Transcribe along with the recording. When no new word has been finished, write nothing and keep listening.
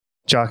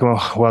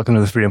Giacomo, welcome to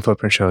the Freedom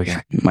Footprint Show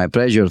again. My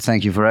pleasure.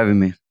 Thank you for having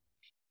me.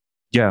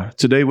 Yeah,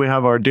 today we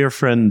have our dear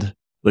friend,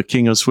 the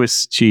king of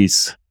Swiss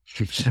cheese,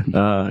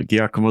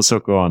 Giacomo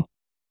Zucco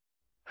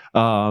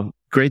on.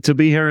 Great to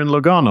be here in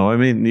Lugano. I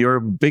mean, you're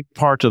a big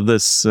part of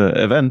this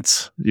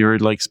event. You're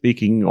like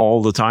speaking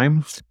all the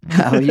time.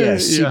 Oh, yeah,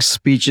 six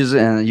speeches,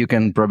 and you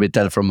can probably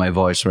tell from my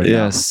voice right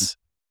now. Yes.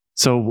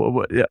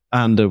 So,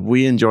 and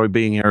we enjoy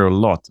being here a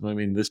lot. I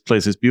mean, this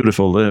place is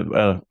beautiful,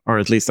 or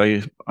at least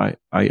I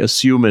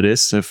assume it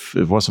is. If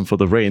it wasn't for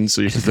the rain,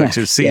 so you could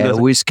actually see that.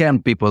 We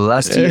scammed people.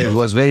 Last year it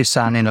was very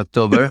sunny in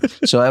October,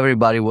 so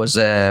everybody was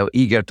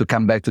eager to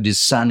come back to this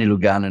sunny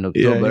Lugano in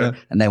October,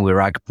 and then we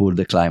rug pulled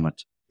the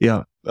climate.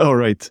 Yeah. All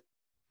right.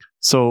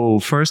 So,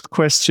 first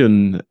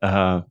question.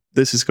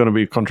 This is going to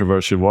be a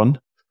controversial one.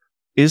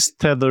 Is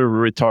Tether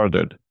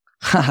retarded?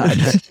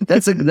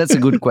 That's a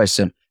good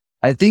question.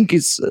 I think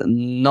it's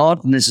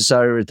not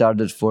necessarily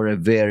retarded for a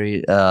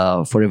very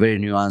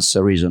nuanced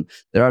reason.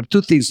 There are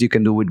two things you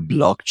can do with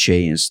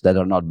blockchains that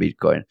are not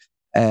Bitcoin.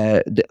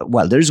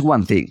 There is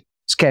one thing,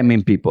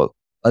 scamming people.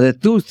 But the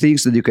two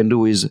things that you can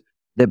do is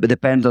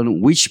depend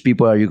on which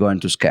people are you going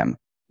to scam.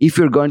 If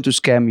you're going to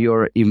scam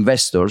your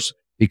investors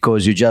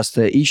because you just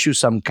issue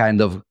some kind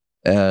of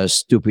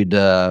stupid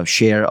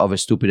share of a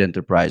stupid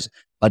enterprise,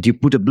 but you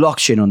put a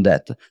blockchain on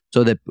that,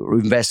 so the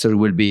investor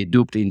will be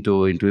duped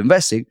into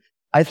investing,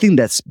 I think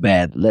that's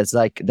bad.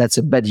 That's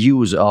a bad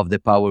use of the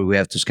power we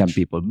have to scam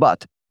people.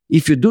 But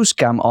if you do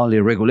scam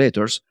only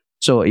regulators,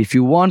 so if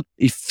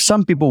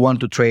some people want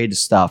to trade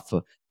stuff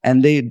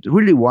and they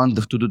really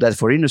want to do that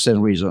for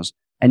innocent reasons,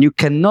 and you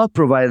cannot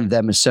provide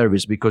them a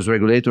service because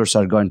regulators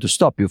are going to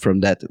stop you from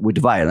that with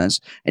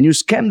violence, and you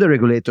scam the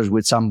regulators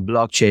with some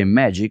blockchain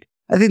magic,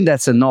 I think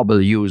that's a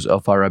noble use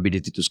of our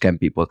ability to scam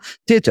people.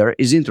 Tether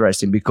is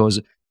interesting because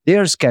they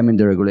are scamming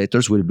the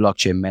regulators with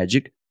blockchain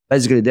magic.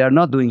 Basically, they are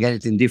not doing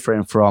anything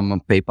different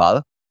from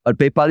PayPal, but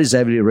PayPal is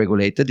heavily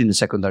regulated in the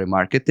secondary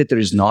market. Tether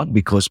is not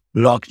because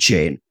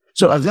blockchain.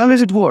 So as long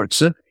as it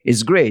works,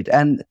 it's great.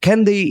 And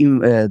can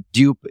they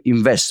dupe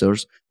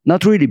investors?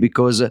 Not really,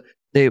 because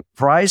the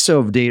price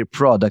of their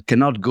product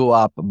cannot go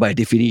up by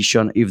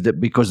definition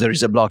because there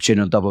is a blockchain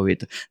on top of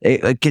it.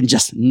 It can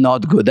just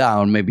not go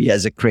down, maybe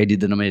as a credit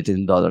denominated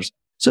in dollars.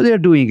 So they're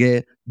doing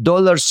a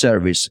dollar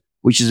service,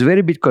 which is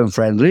very Bitcoin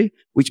friendly,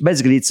 which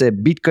basically it's a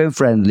Bitcoin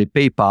friendly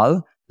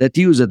PayPal that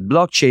uses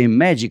blockchain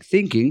magic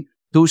thinking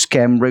to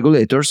scam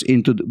regulators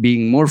into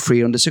being more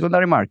free on the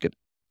secondary market.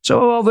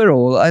 So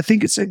overall, I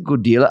think it's a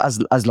good deal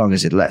as long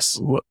as it lasts.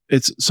 Well,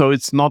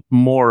 it's not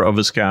more of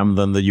a scam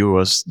than the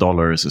US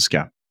dollar is a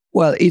scam.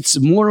 Well, it's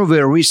more of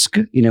a risk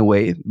in a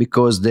way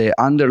because the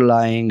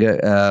underlying,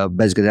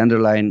 basically the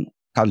underlying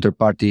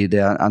counterparty,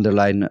 the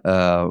underlying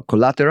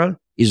collateral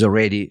is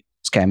already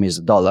scam is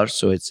dollar,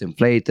 so it's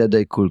inflated,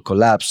 it could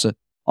collapse.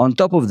 On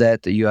top of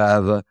that, you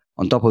have,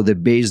 on top of the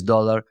base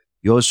dollar,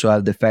 you also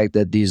have the fact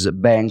that these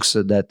banks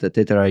that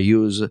Tether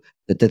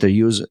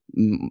use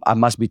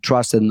must be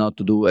trusted not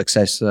to do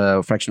excess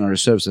fractional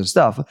reserves and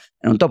stuff.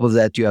 And on top of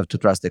that, you have to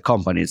trust the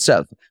company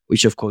itself,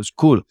 which of course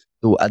could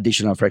do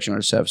additional fractional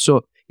reserves.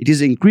 So it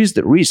is increased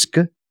risk.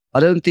 I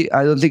don't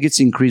think it's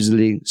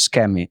increasingly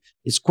scammy.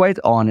 It's quite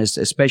honest,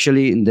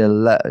 especially in the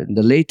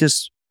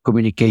latest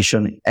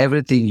communication.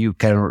 Everything you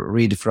can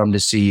read from the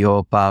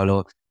CEO,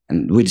 Paolo,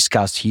 and we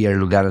discussed here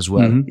in Lugano as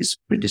well, is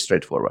pretty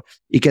straightforward.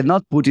 He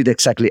cannot put it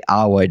exactly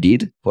how I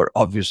did for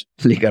obvious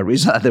legal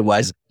reasons,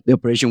 otherwise the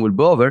operation will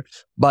be over.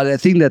 But I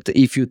think that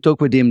if you talk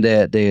with him,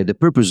 the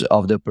purpose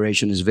of the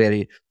operation is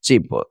very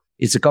simple.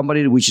 It's a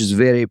company which is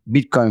very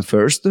Bitcoin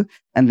first,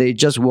 and they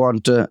just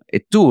want a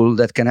tool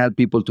that can help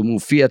people to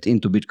move fiat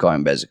into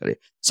Bitcoin, basically.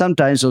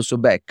 Sometimes also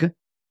back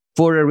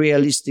for a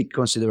realistic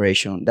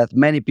consideration that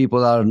many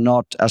people are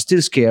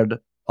still scared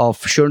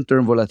of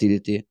short-term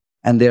volatility,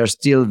 and they are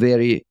still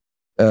very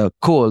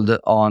cold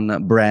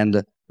on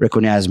brand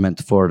recognition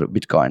for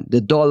Bitcoin.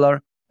 The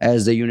dollar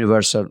has the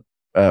universal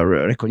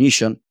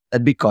recognition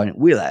that Bitcoin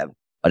will have,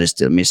 but it's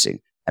still missing.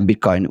 And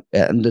Bitcoin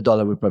and the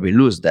dollar will probably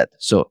lose that.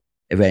 So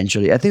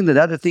eventually, I think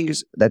the other thing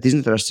that is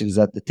interesting is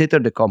that the Tether,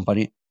 the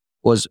company,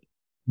 was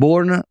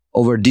born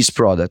over this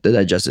product that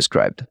I just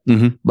described.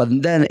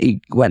 But then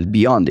it went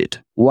beyond it.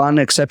 One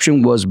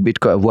exception was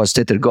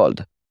Tether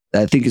Gold.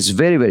 I think it's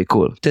very, very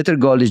cool. Tether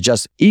Gold is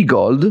just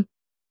e-gold.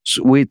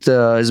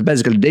 It's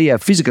basically they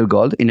have physical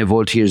gold in a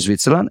vault here in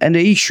Switzerland, and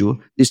they issue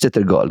this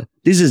Tether Gold.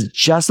 This is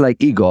just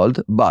like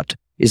e-gold, but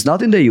it's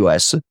not in the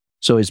US,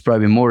 so it's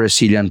probably more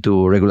resilient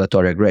to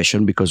regulatory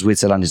aggression because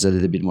Switzerland is a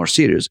little bit more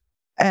serious.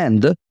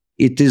 And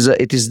it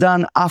is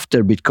done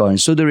after Bitcoin,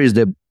 so there is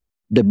the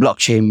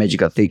blockchain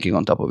magical thinking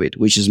on top of it,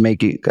 which is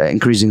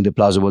increasing the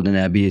plausible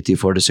deniability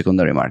for the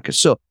secondary market.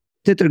 So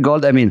Tether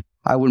Gold,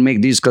 I will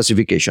make this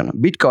classification.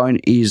 Bitcoin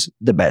is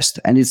the best,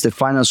 and it's the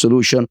final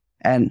solution,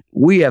 and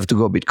we have to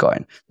go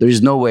Bitcoin. There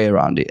is no way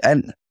around it.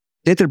 And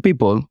Tether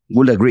people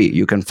will agree.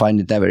 You can find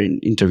it every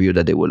interview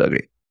that they will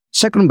agree.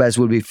 Second best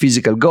will be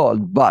physical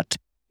gold, but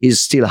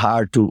it's still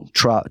hard to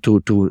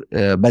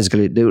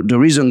basically, the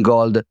reason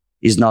gold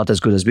is not as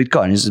good as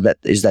Bitcoin is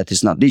that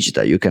it's not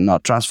digital. You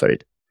cannot transfer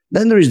it.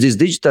 Then there is this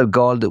digital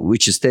gold,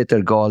 which is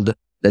Tether gold,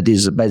 that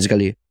is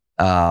basically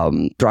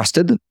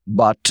trusted,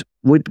 but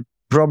with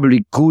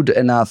probably good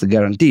enough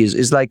guarantees.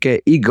 It's like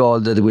a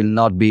e-gold that will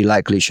not be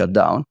likely shut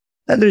down.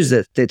 Then there is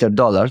the Tether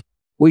dollar,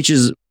 which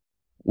is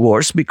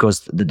worse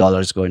because the dollar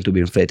is going to be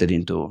inflated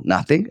into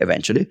nothing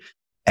eventually.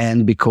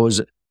 And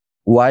because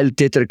while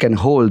Tether can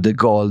hold the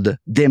gold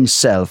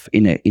themselves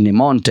in a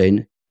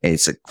mountain,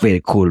 it's a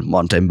very cool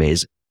mountain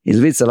base in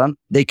Switzerland,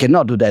 they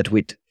cannot do that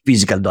with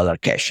physical dollar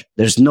cash.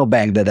 There's no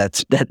bank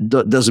that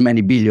does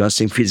many billions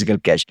in physical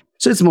cash.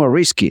 So it's more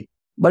risky,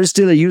 but it's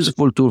still a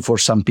useful tool for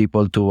some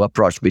people to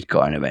approach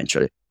Bitcoin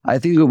eventually. I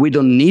think we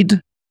don't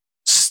need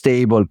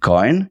stable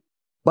coin,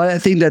 but I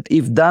think that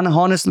if done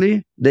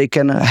honestly, they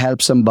can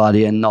help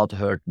somebody and not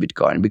hurt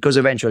Bitcoin, because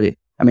eventually,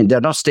 I mean,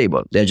 they're not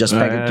stable. They're just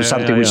pegged to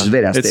something which is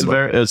very unstable.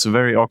 It's a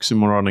very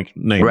oxymoronic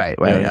name.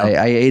 Right.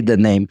 I hate the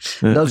name.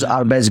 Those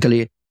are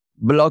basically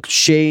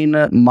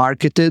blockchain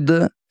marketed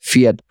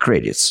fiat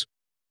credits.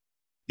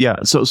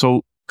 Yeah.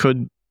 So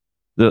could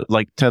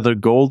like Tether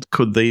Gold,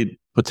 could they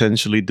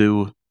potentially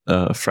do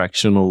a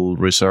fractional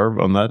reserve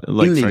on that?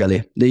 Like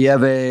illegally, they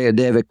have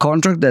a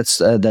contract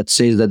that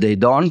says that they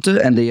don't,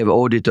 and they have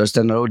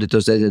standard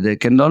auditors that they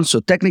can don't. So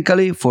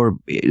technically, for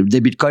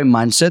the Bitcoin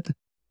mindset,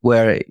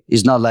 where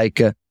it's not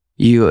like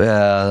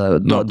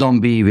don't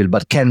be evil,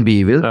 but can be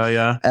evil.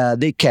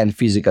 They can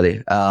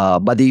physically,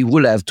 but they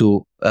will have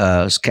to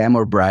scam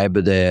or bribe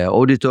the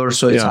auditor,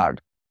 so it's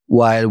hard.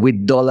 While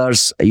with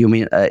dollars, you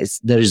mean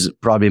there is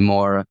probably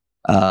more.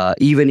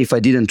 Even if I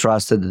didn't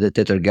trust the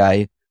Tether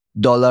guy,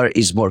 dollar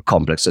is more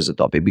complex as a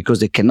topic because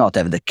they cannot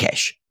have the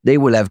cash. They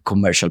will have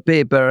commercial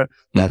paper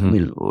that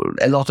will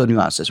a lot of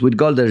nuances. With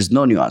gold, there is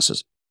no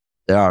nuances.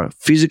 There are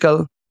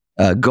physical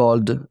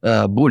gold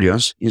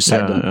bullions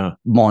inside the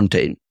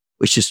mountain,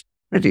 which is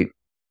pretty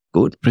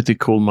good. Pretty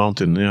cool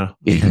mountain, yeah.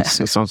 It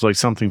sounds like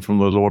something from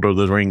the Lord of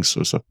the Rings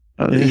or so.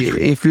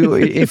 If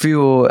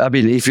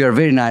you're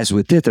very nice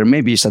with Tether,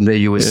 maybe someday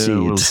you will see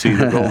we'll it. See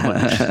the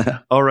gold.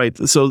 All right.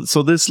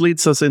 So this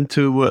leads us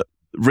into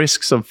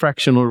risks of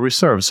fractional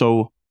reserve.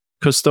 So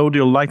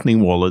custodial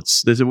Lightning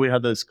wallets. We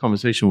had this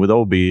conversation with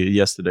Obi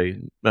yesterday.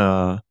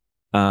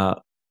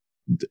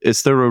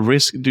 Is there a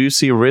risk? Do you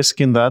see a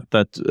risk in that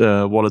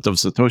Wallet of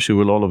Satoshi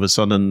will all of a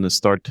sudden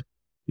start,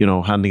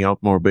 handing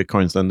out more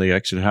Bitcoins than they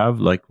actually have?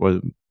 Like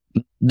what?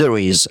 There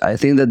is. I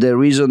think that the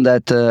reason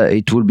that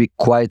it will be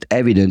quite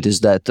evident is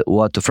that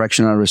what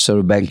fractional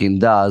reserve banking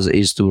does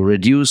is to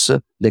reduce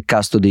the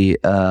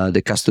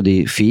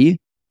custody fee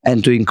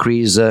and to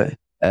increase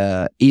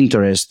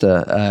interest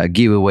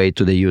giveaway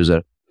to the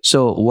user.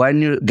 So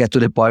when you get to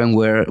the point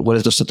where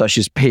Wallet of Satoshi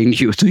is paying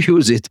you to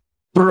use it,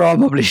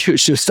 probably you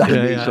should start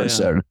being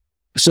concerned.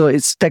 So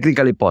it's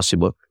technically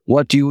possible.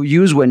 What you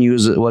use when you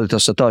use Wallet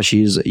of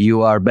Satoshi is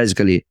you are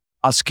basically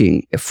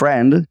asking a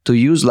friend to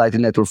use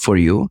Lightning Network for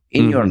you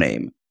in your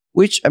name.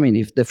 Which, I mean,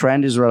 if the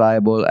friend is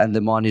reliable and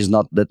the money is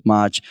not that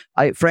much,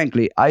 I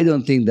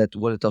don't think that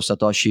Wallet of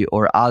Satoshi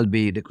or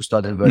Albi, the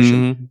custodial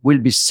version, will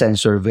be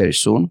censored very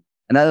soon.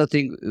 And I don't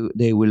think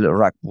they will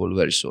rug pull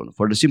very soon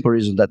for the simple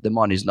reason that the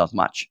money is not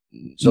much.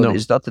 So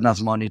there's not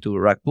enough money to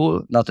rug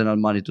pull, not enough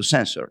money to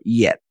censor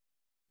yet.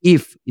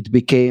 If it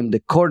became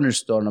the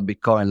cornerstone of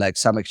Bitcoin, like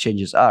some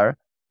exchanges are,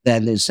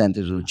 then the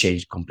incentives will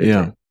change completely.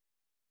 Yeah.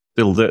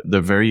 Still,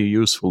 they're very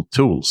useful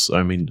tools.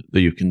 I mean,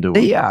 that you can do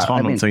a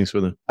ton of things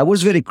with them. I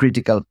was very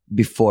critical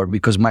before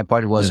because my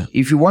point was,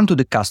 if you want to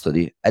do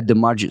custody at the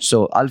margin,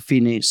 so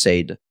Alfini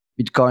said,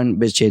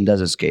 Bitcoin-based chain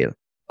doesn't scale.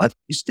 But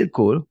it's still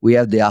cool. We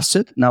have the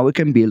asset. Now we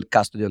can build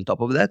custody on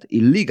top of that.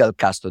 Illegal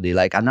custody,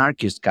 like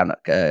anarchist,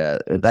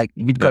 like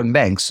Bitcoin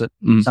banks.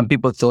 Some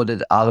people thought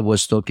that Al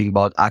was talking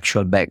about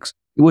actual banks.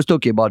 He was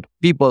talking about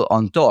people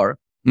on Tor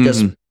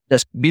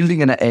just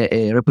building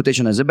a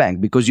reputation as a bank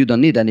because you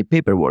don't need any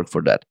paperwork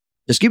for that.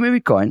 Just give me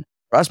Bitcoin,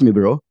 trust me,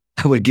 bro,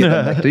 I will give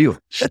it back to you.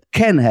 That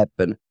can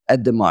happen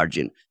at the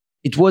margin.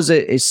 It was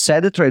a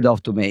sad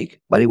trade-off to make,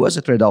 but it was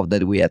a trade-off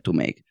that we had to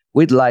make.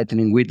 With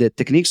Lightning, with the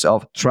techniques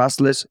of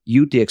trustless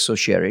UTXO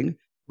sharing,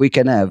 we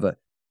can have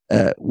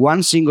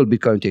one single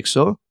Bitcoin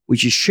UTXO,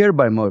 which is shared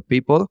by more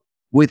people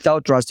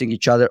without trusting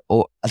each other,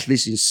 or at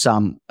least in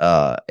some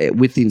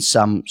within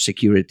some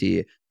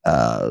security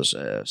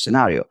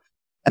scenario.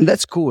 And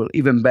that's cool,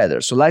 even better.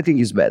 So Lightning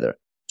is better.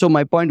 So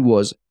my point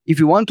was, if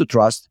you want to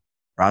trust.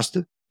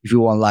 If you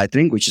want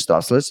Lightning, which is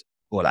trustless,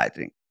 go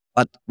Lightning.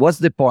 But what's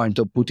the point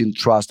of putting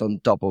trust on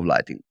top of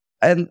Lightning?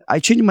 And I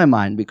changed my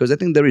mind because I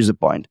think there is a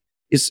point.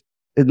 It's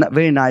a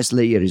very nice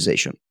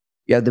layerization.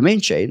 You have the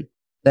main chain,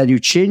 then you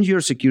change your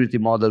security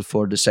model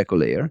for the second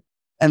layer.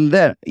 And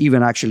then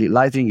even actually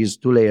Lightning is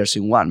 2 layers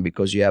in one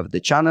because you have the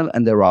channel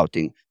and the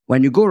routing.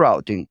 When you go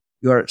routing,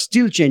 you are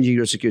still changing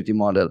your security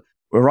model.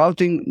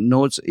 Routing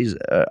nodes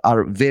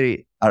are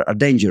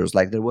dangerous.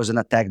 Like there was an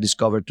attack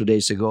discovered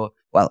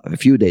a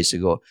few days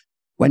ago.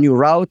 When you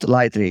route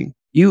Lightning,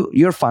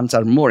 your funds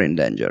are more in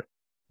danger.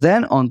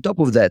 Then on top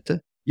of that,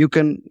 you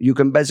can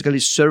basically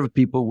serve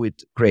people with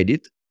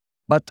credit.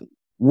 But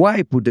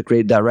why put the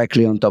credit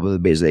directly on top of the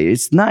base layer?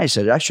 It's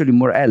nicer, actually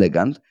more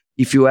elegant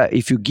if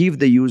you give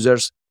the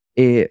users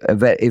a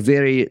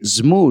very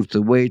smooth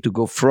way to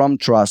go from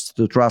trust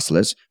to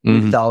trustless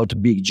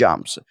without big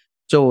jumps.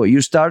 So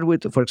you start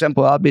with, for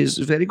example, Albi is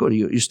very good.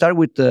 You start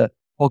with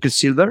pocket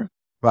silver,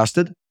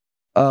 trusted.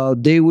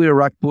 They will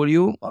rug pull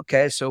you.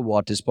 Okay, so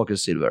what is pocket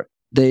silver?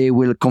 They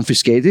will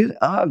confiscate it.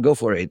 Go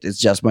for it. It's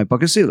just my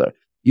pocket silver.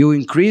 You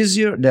increase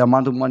the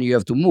amount of money you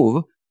have to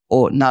move,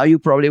 or now you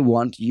probably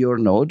want your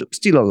node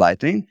still on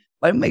Lightning,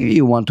 but maybe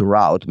you want to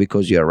route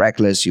because you're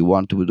reckless, you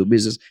want to do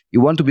business, you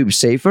want to be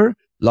safer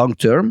long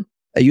term,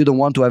 and you don't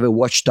want to have a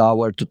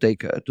watchtower to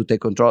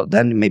take control.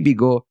 Then maybe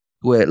go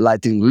to a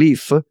Lightning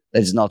Leaf that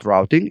is not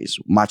routing, it's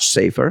much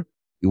safer.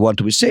 You want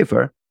to be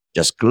safer,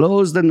 just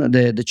close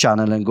the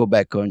channel and go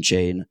back on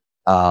chain.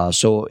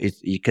 So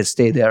you can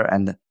stay there,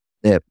 and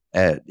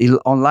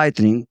on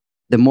Lightning,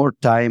 the more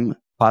time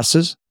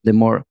passes, the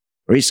more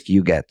risk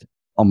you get.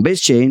 On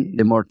base chain,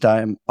 the more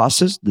time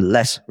passes, the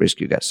less risk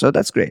you get. So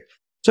that's great.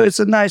 So it's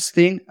a nice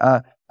thing.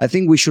 I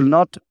think we should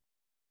not.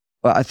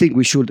 I think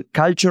we should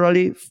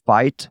culturally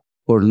fight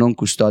for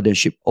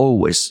non-custodianship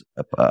always,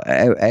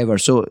 ever.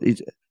 So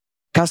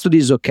custody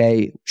is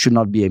okay, should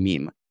not be a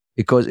meme,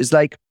 because it's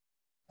like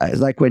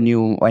when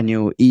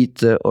you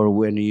eat or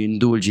when you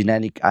indulge in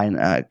any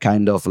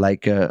kind of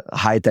like a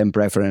high time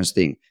preference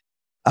thing.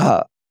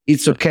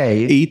 It's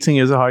okay. Eating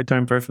is a high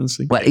time preference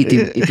thing. Well,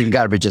 eating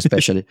garbage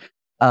especially,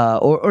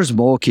 or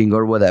smoking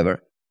or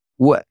whatever.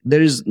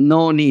 There is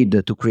no need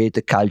to create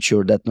a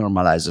culture that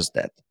normalizes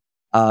that.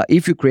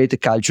 If you create a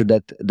culture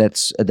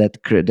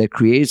that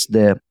creates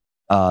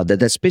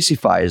that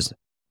specifies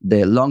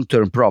the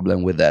long-term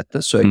problem with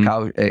that, so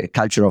a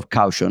culture of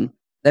caution,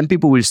 then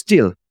people will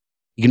still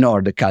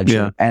ignore the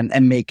culture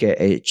and make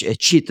a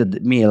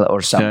cheated meal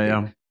or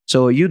something.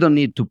 So you don't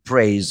need to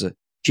praise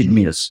cheat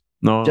meals.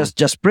 No,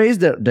 just praise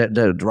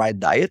the right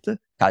diet,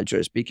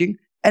 culturally speaking,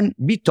 and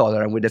be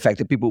tolerant with the fact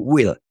that people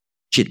will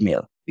cheat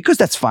meal, because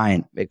that's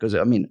fine. Because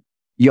I mean,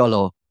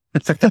 YOLO.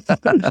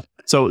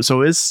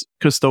 So is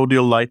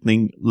custodial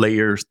Lightning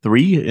layer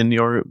 3 in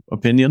your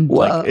opinion?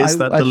 Well, like, is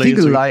that the layer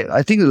 3?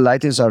 I think the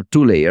Lightnings are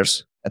 2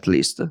 layers at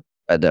least.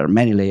 There are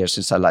many layers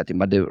inside Lightning,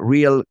 but the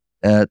real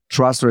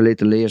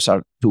trust-related layers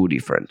are 2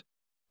 different.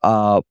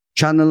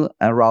 Channel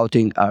and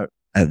routing are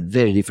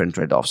very different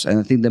trade-offs, and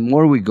I think the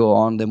more we go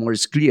on, the more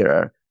it's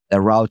clearer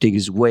that routing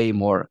is way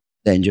more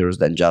dangerous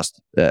than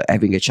just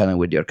having a channel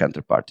with your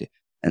counterparty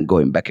and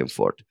going back and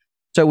forth.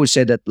 So I would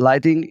say that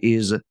Lightning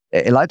is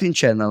a Lightning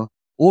channel,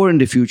 or in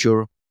the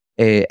future,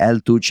 a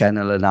L2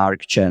 channel, an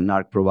ARC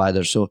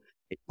provider. So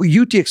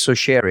UTXO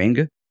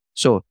sharing,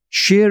 so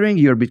sharing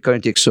your Bitcoin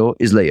TXO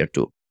is layer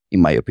 2,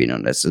 in my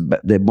opinion. That's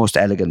the most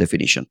elegant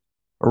definition.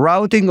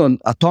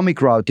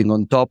 Atomic routing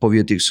on top of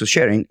UTXO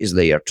sharing is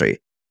layer 3.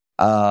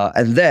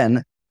 And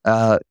then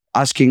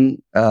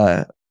asking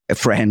a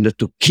friend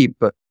to keep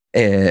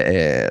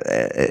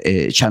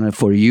a channel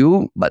for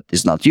you, but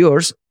it's not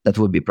yours, that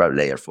would be probably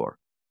layer 4.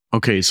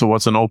 Okay, so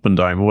what's an open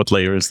dime? What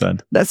layer is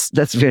that?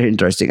 That's very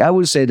interesting. I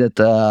would say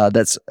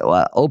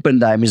that open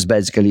dime is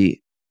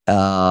basically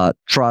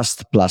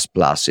trust plus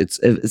plus.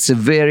 It's a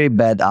very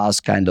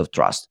badass kind of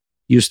trust.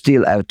 You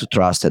still have to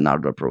trust an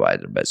hardware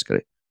provider,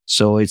 basically.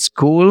 So it's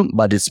cool,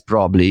 but it's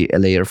probably a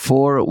layer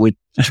 4 with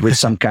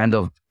some kind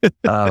of.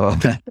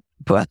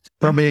 But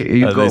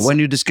probably when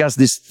you discuss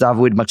this stuff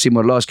with Maxim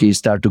Orlowski, you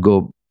start to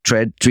go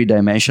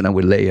three-dimensional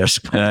with layers.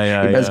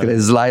 Basically,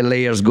 slide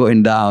layers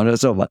going down.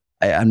 So, but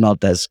I'm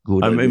not as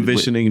good. I'm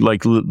envisioning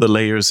like the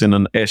layers in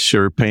an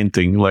Escher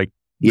painting, like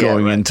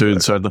going into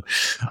inside.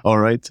 All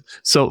right.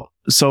 So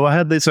I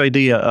had this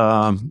idea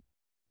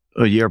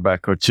a year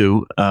back or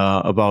two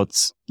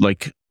about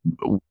like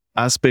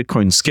as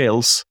Bitcoin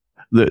scales,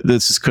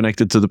 this is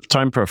connected to the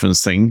time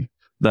preference thing,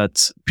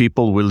 that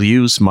people will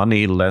use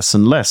money less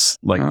and less,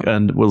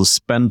 and will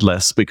spend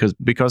less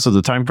because of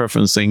the time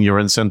preference thing.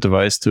 You're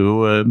incentivized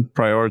to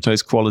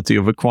prioritize quality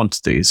over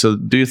quantity. So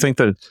do you think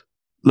that,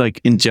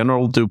 like in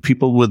general, do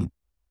people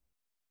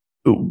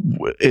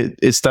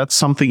is that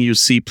something you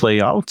see play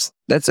out?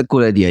 That's a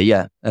cool idea.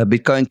 Yeah,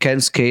 Bitcoin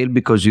can scale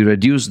because you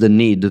reduce the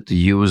need to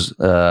use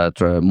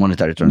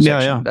monetary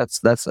transactions.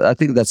 That's. I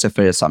think that's a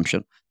fair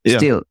assumption.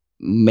 Still,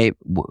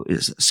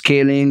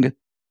 scaling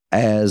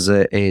as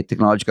a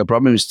technological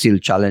problem is still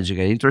challenging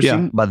and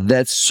interesting, but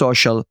that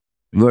social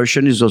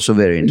version is also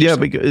very interesting. Yeah,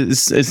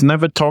 because it's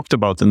never talked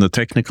about in the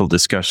technical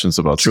discussions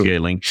about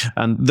scaling.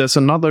 And there's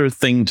another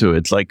thing to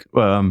it, like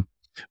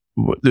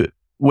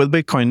with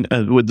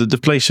Bitcoin, with the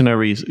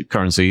deflationary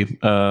currency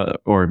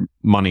or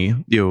money,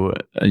 you're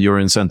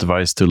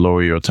incentivized to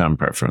lower your time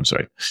preference,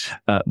 right?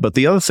 But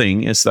the other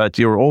thing is that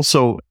you're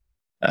also,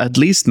 at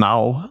least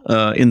now,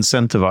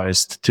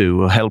 incentivized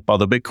to help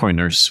other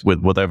Bitcoiners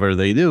with whatever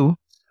they do,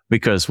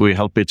 because we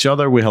help each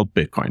other, we help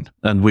Bitcoin,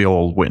 and we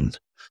all win.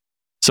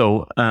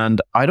 So, and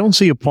I don't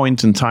see a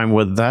point in time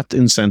where that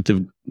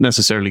incentive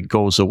necessarily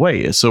goes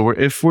away. So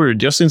if we're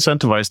just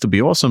incentivized to be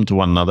awesome to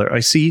one another, I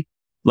see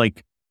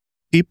like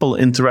people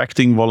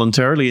interacting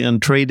voluntarily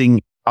and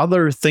trading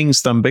other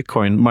things than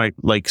Bitcoin,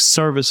 like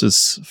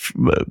services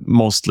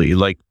mostly,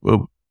 like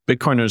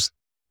Bitcoiners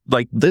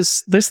like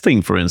this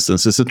thing, for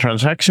instance, is a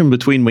transaction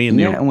between me and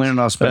you. And we're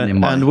not spending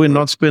money. And we're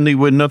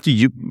not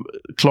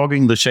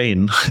clogging the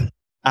chain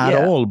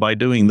at all by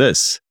doing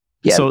this.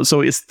 Yeah.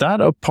 So is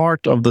that a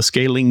part of the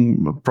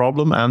scaling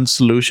problem and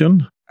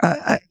solution?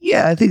 I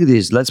think it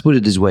is. Let's put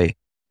it this way.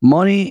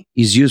 Money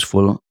is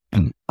useful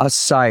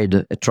outside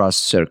a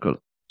trust circle.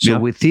 So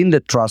within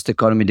the trust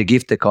economy, the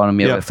gift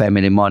economy of a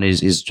family, money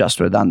is just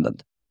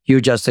redundant.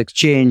 You just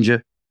exchange,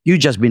 you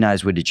just be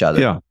nice with each other.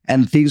 Yeah.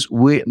 And things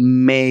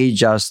may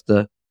just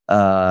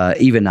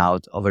even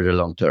out over the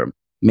long term.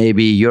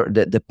 Maybe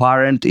the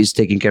parent is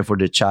taking care for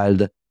the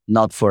child,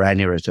 not for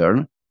any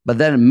return. But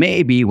then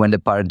maybe when the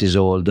parent is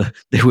old,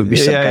 there will be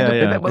some kind of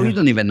payment. But we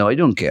don't even know. I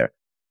don't care.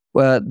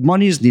 Well,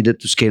 money is needed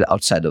to scale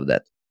outside of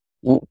that.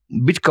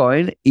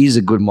 Bitcoin is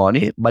a good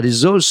money, but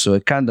it's also a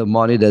kind of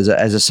money that,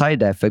 as a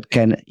side effect,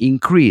 can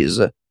increase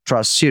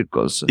trust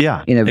circles.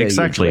 In a very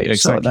huge way. Exactly.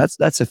 So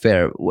that's a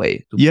fair way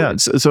to put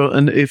it. So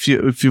and if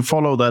you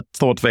follow that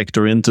thought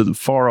vector into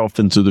far off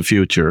into the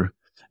future,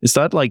 is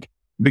that like,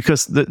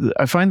 because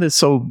I find this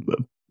so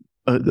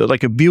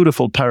like a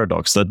beautiful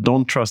paradox that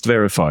don't trust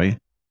verify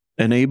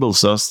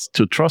enables us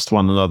to trust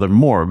one another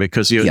more,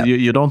 because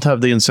you don't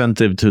have the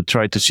incentive to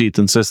try to cheat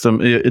in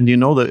system. And you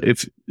know that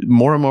if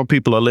more and more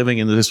people are living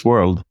in this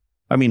world,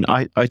 I mean,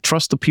 I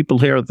trust the people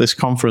here at this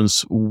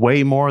conference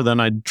way more than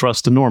I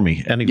trust the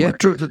normie anywhere. Yeah,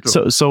 true.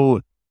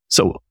 So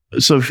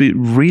if we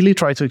really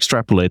try to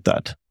extrapolate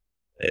that,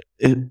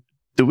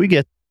 do we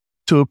get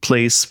to a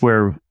place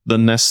where the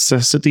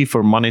necessity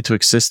for money to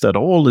exist at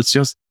all, it's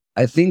just,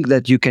 I think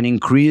that you can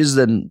increase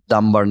the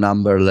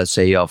number, let's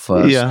say, of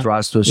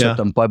trust to a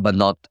certain point, but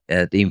not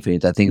at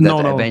infinite. I think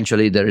that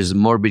eventually there is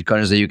more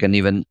Bitcoiners that you can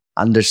even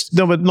understand.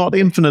 No, but not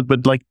infinite,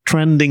 but like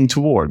trending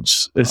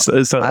towards. And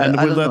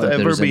will that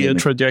ever be a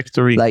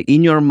trajectory? Like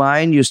in your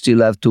mind, you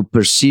still have to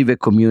perceive a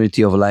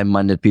community of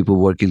like-minded people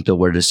working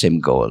toward the same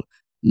goal.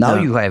 Now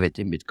you have it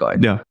in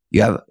Bitcoin. Yeah.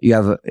 You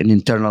have an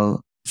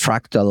internal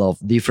fractal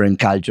of different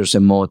cultures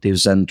and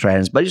motives and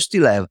trends, but you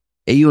still have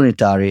a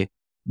unitary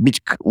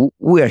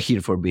we are here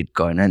for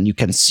Bitcoin, and you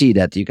can see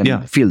that, you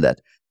can feel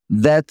that.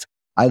 That,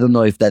 I don't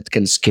know if that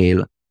can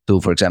scale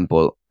to, for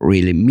example,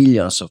 really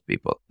millions of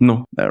people.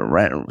 No.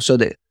 So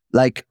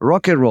like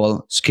rock and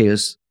roll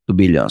scales to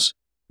billions,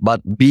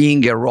 but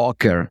being a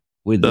rocker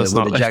with the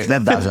jacket,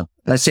 that doesn't.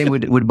 The same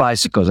with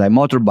bicycles. Like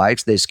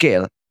motorbikes, they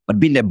scale, but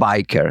being a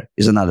biker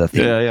is another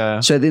thing.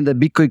 So I think the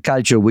Bitcoin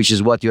culture, which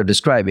is what you're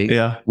describing,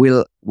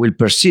 will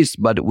persist,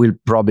 but will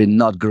probably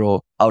not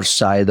grow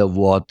outside of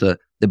what the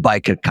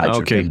biker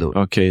culture can do.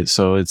 Okay,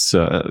 so it's,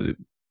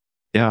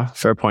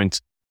 fair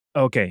point.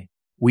 Okay,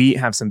 we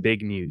have some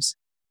big news.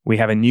 We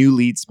have a new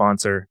lead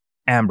sponsor,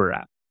 Amber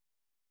App.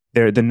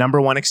 They're the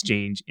number one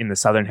exchange in the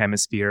Southern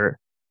Hemisphere.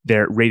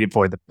 They're rated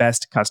for the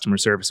best customer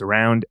service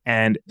around,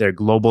 and their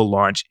global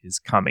launch is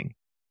coming.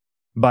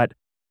 But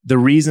the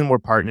reason we're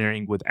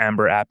partnering with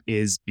Amber App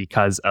is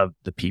because of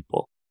the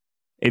people.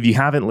 If you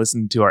haven't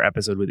listened to our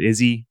episode with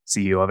Izzy,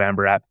 CEO of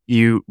Amber App,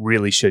 you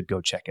really should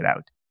go check it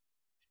out.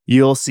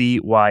 You'll see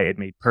why it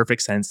made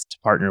perfect sense to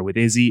partner with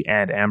Izzy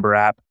and Amber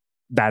App.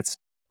 That's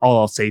all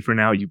I'll say for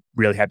now. You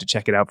really have to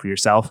check it out for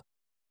yourself.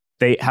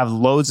 They have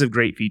loads of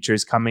great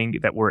features coming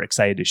that we're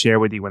excited to share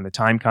with you when the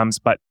time comes.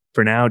 But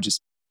for now,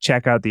 just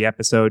check out the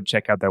episode,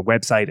 check out their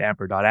website,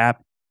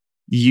 amber.app.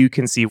 You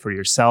can see for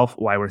yourself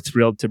why we're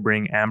thrilled to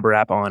bring Amber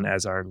App on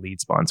as our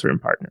lead sponsor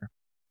and partner.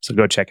 So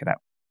go check it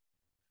out.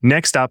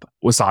 Next up,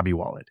 Wasabi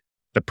Wallet,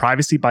 the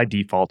privacy by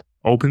default,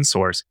 open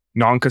source,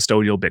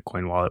 non-custodial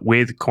Bitcoin wallet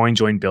with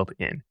CoinJoin built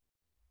in.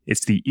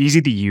 It's the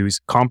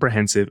easy-to-use,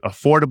 comprehensive,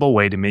 affordable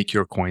way to make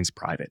your coins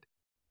private.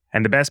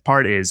 And the best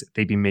part is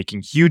they've been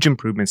making huge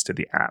improvements to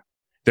the app.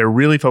 They're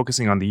really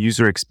focusing on the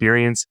user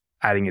experience,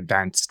 adding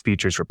advanced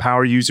features for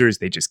power users.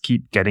 They just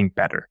keep getting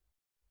better.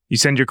 You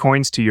send your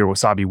coins to your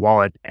Wasabi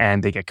wallet,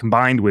 and they get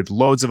combined with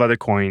loads of other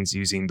coins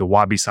using the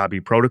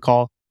Wabi-Sabi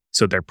protocol,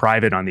 so they're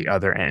private on the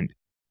other end.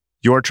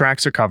 Your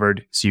tracks are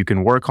covered, so you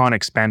can work on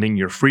expanding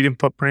your freedom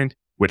footprint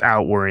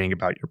without worrying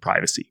about your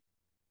privacy.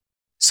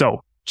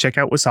 So check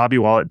out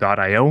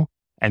wasabiwallet.io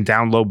and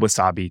download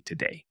Wasabi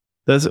today.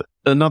 There's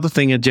another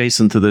thing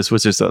adjacent to this,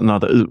 which is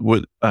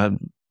what I've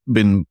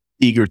been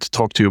eager to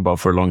talk to you about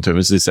for a long time,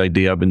 is this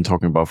idea I've been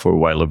talking about for a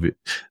while of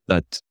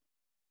that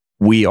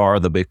we are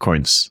the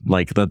Bitcoins.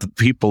 Like that the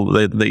people,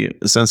 they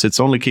since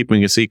it's only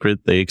keeping a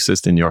secret, they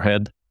exist in your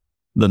head.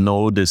 The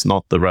node is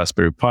not the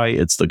Raspberry Pi,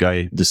 it's the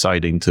guy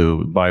deciding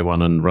to buy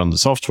one and run the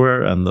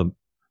software, and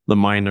the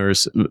miner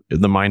is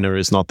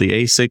not the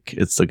ASIC,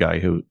 it's the guy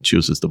who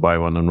chooses to buy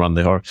one and run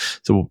the hardware.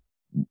 So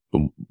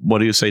what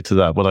do you say to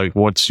that?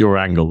 What's your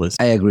angle?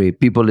 I agree.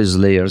 People is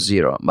layer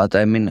zero. But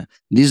I mean,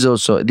 this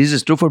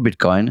is true for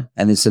Bitcoin,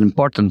 and it's an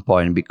important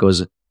point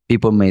because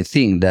people may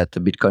think that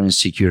Bitcoin is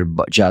secure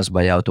just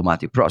by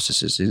automatic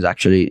processes. It's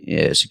actually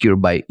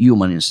secured by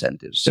human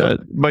incentives. So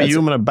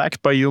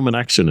backed by human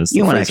action is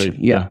human action.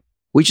 Yeah.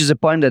 Which is a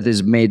point that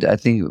is made, I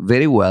think,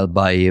 very well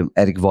by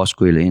Eric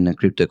Voskuil in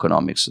Crypto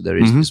Economics. There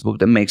is this book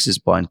that makes this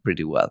point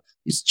pretty well.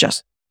 It's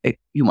just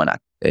human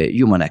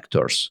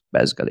actors,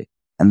 basically.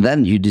 And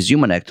then these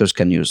human actors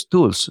can use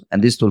tools,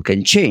 and this tool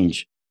can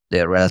change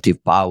the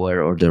relative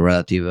power or the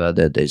relative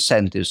the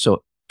incentives.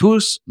 So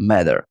tools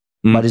matter,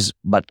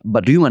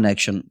 but human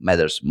action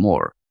matters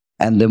more.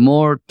 And the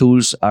more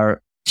tools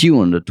are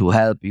tuned to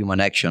help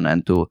human action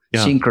and to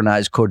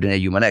synchronize,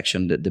 coordinate human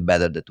action, the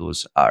better the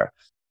tools are.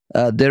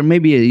 There may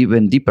be an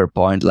even deeper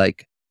point,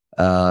 like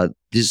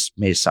this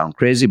may sound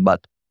crazy,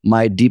 but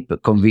my deep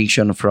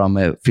conviction from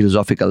a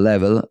philosophical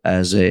level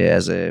as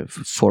a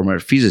former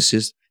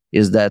physicist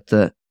is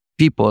that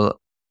people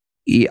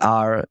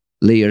are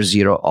layer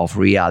zero of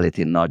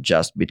reality, not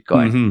just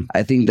Bitcoin.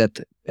 I think that,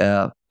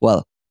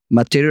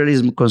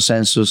 materialism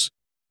consensus,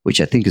 which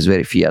I think is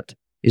very fiat,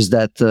 is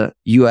that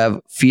you have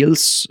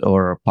fields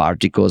or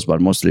particles, but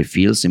mostly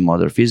fields in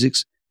modern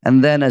physics.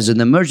 And then as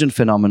an emergent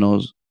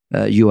phenomenon,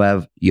 you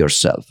have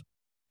yourself.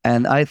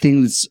 And I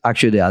think it's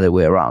actually the other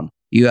way around.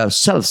 You have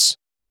selves,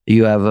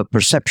 you have a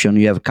perception,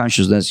 you have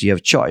consciousness, you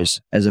have choice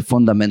as a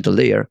fundamental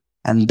layer.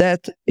 And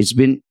that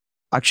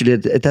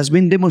it has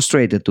been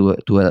demonstrated to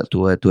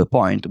a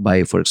point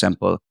by, for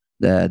example,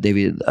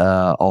 David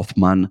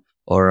Hoffman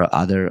or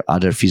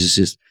other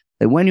physicists,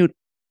 that when you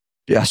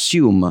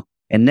assume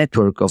a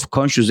network of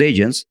conscious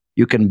agents,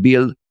 you can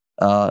build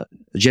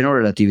general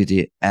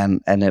relativity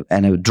and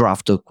a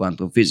draft of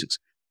quantum physics.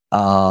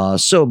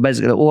 So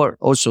basically, or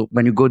also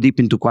when you go deep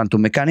into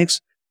quantum mechanics,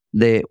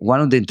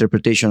 one of the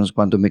interpretations of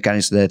quantum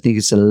mechanics that I think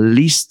is the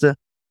least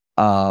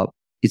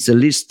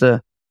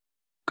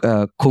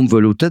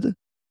convoluted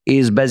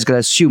is basically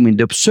assuming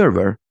the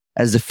observer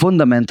as the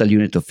fundamental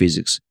unit of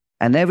physics,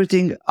 and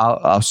everything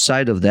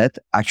outside of that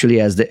actually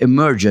has the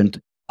emergent,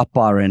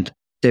 apparent,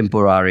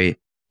 temporary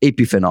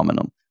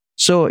epiphenomenon.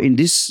 So in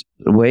this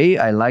way,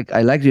 I like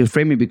the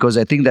framing, because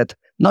I think that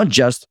not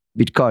just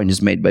Bitcoin is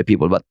made by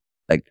people, but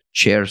like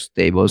shares,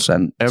 tables,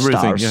 and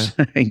everything, stars.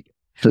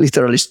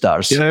 Literally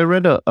stars. Yeah, I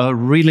read a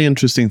really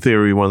interesting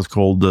theory once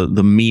called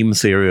the meme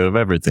theory of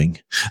everything.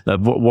 That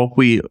what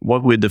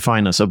we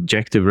define as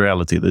objective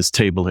reality, this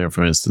table here,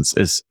 for instance,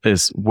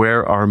 is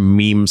where our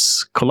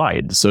memes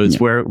collide. So it's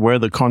where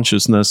the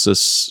consciousness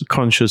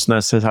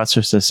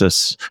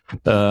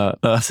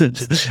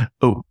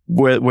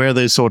where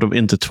they sort of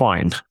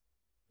intertwine.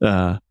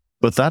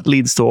 But that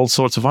leads to all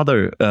sorts of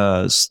other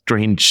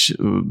strange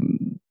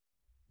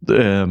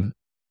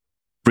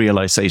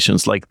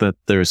realizations, like that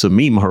there's a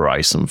meme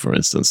horizon, for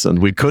instance, and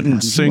we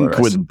couldn't sync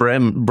with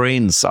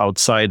brains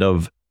outside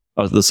of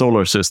the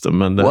solar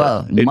system. And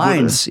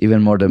minds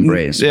even more than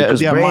brains.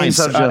 Brains minds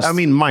are just, I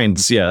mean,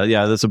 minds.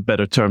 Yeah, that's a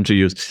better term to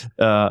use.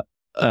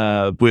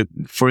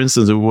 For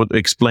instance, it would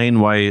explain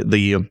why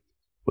the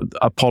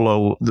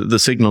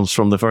signals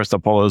from the first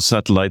Apollo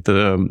satellite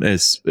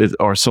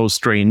are so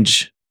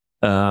strange.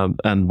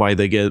 And why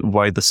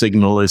the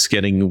signal is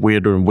getting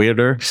weirder and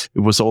weirder. It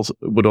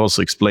would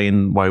also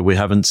explain why we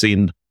haven't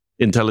seen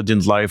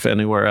intelligent life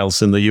anywhere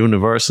else in the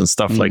universe and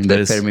stuff like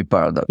this. The Fermi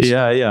paradox.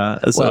 Yeah.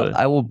 Well,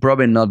 I will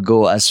probably not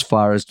go as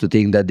far as to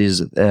think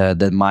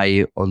that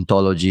my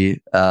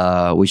ontology,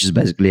 which is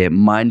basically a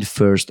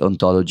mind-first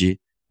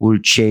ontology, will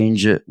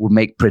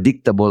make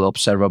predictable,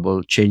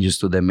 observable changes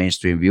to the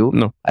mainstream view.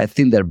 No, I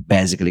think they're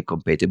basically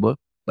compatible.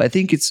 But I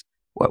think it's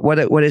what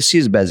I see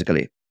is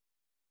basically.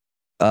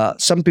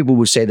 Some people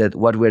will say that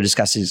what we're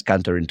discussing is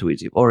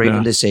counterintuitive, or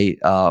even they say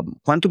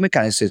quantum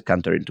mechanics is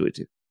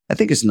counterintuitive. I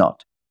think it's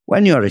not.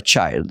 When you're a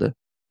child,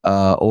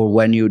 or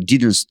when you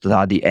didn't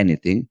study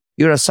anything,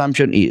 your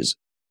assumption is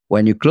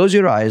when you close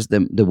your eyes,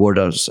 the world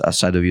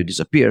outside of you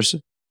disappears,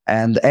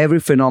 and every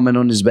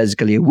phenomenon is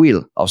basically a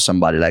will of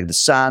somebody. Like the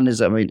sun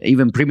is,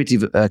 even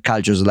primitive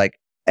cultures, like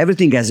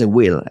everything has a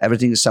will.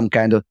 Everything is some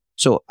kind of.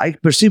 So I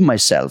perceive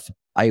myself.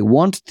 I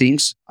want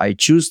things. I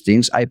choose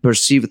things. I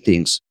perceive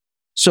things.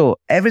 So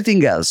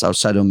everything else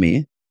outside of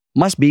me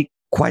must be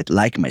quite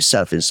like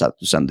myself to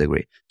some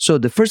degree. So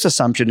the first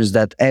assumption is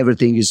that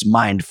everything is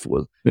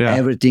mindful. Yeah.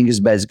 Everything is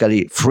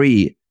basically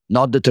free,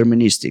 not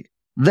deterministic.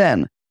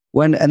 Then,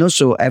 and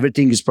also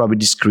everything is probably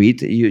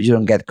discrete. You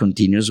don't get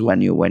continuous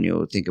when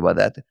you think about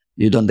that.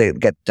 You don't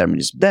get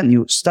determinism. Then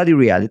you study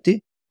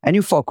reality and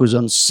you focus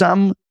on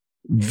some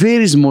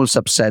very small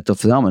subset of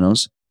phenomena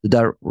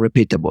that are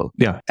repeatable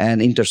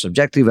and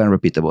intersubjective and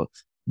repeatable.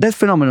 That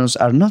phenomena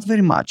are not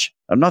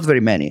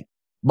very many,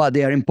 but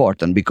they are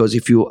important, because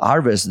if you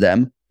harvest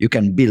them, you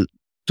can build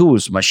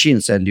tools,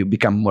 machines, and you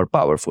become more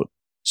powerful.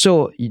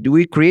 So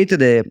we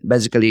created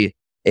basically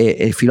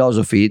a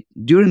philosophy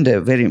during the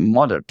very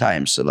modern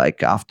times,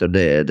 like after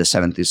the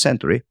 17th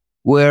century,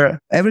 where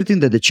everything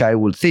that the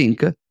child would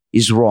think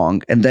is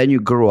wrong, and then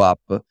you grow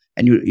up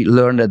and you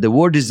learn that the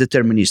world is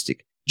deterministic,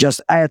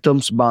 just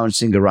atoms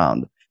bouncing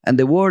around, and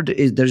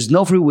there is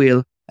no free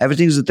will.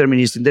 Everything is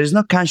deterministic. There is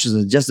no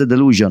consciousness, just a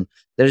delusion.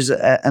 There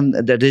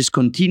is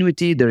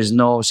continuity. There is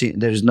no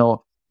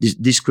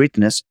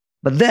discreteness.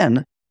 But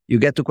then you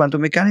get to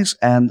quantum mechanics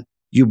and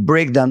you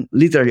break down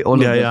literally all of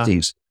those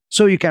things.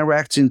 So you can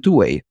react in two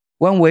ways.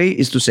 One way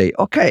is to say,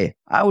 okay,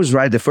 I was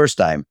right the first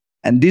time,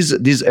 and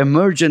this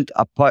emergent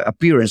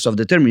appearance of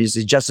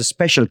determinism is just a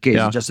special case,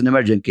 just an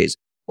emergent case.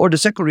 Or the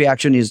second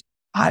reaction is,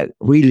 I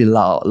really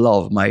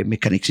love my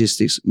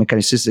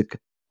mechanicistic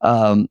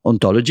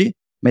ontology,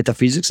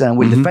 metaphysics, and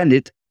will defend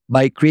it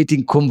by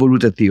creating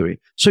convoluted theory.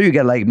 So you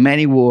get like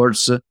many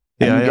words, and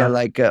you get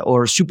like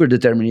or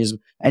superdeterminism,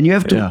 and you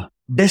have to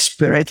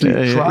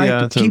desperately try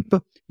to keep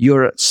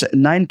your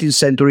 19th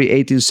century,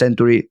 18th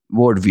century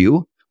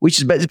worldview, which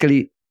is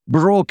basically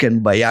broken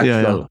by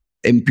actual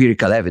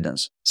empirical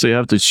evidence. So you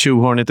have to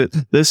shoehorn it.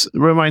 This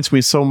reminds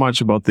me so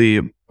much about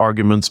the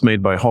arguments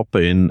made by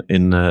Hoppe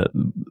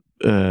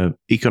in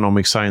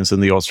Economic Science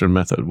and the Austrian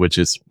Method, which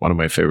is one of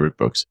my favorite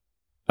books,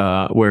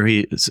 where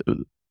he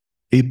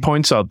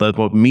points out that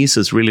what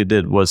Mises really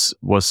did was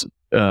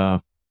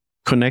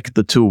connect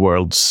the two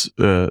worlds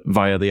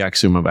via the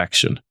axiom of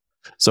action.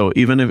 So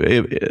even if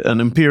an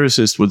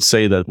empiricist would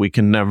say that we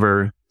can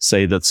never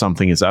say that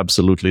something is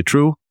absolutely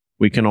true,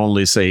 we can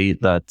only say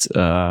that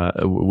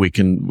we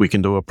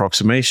can do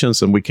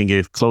approximations and we can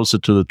get closer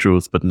to the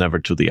truth, but never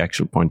to the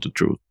actual point of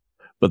truth.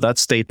 But that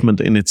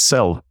statement in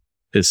itself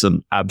is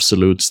an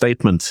absolute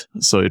statement.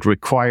 So it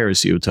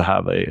requires you to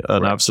have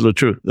an absolute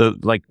truth,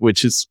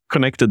 which is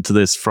connected to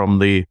this from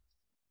the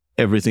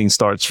everything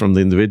starts from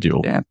the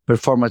individual. Yeah,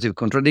 performative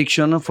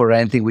contradiction for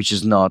anything which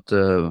is not.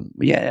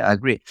 I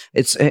agree.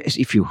 It's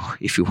if you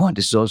want,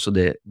 it's also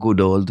the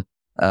good old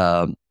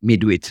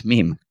midwit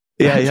meme.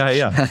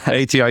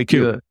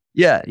 ATIQ.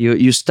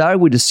 You start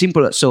with the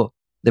simple. So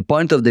the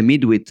point of the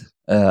midwit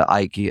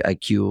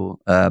IQ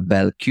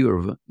bell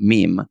curve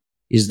meme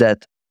is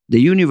that the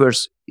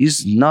universe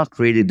is not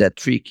really that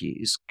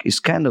tricky. It's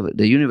kind of,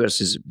 the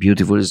universe is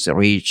beautiful, it's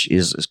rich,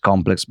 is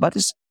complex, but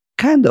it's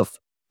kind of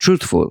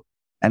truthful.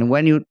 And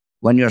when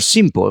you're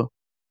simple,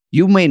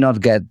 you may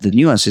not get the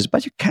nuances,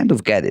 but you kind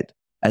of get it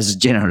as a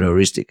general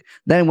heuristic.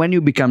 Then when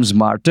you become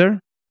smarter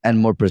and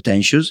more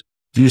pretentious,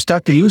 you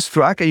start to lose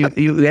track and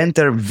you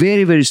enter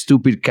very, very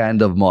stupid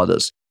kind of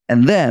models.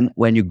 And then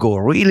when you go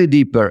really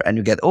deeper and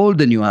you get all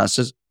the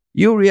nuances,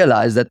 you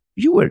realize that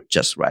you were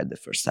just right the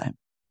first time.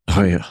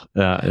 Oh, yeah.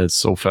 It's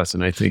so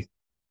fascinating.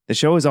 The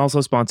show is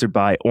also sponsored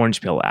by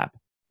Orange Pill app,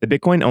 the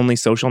Bitcoin-only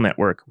social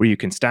network where you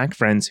can stack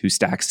friends who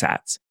stack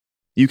sats.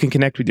 You can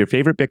connect with your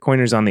favorite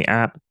Bitcoiners on the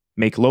app,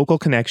 make local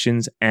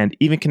connections, and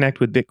even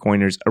connect with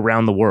Bitcoiners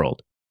around the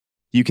world.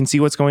 You can see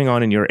what's going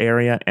on in your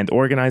area and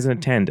organize and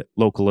attend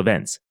local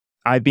events.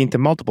 I've been to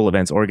multiple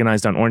events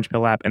organized on Orange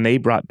Pill app, and they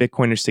brought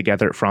Bitcoiners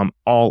together from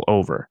all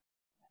over.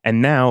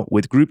 And now,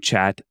 with group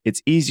chat,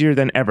 it's easier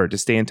than ever to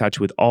stay in touch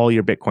with all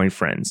your Bitcoin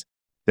friends.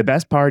 The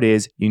best part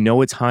is, you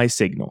know it's high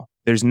signal.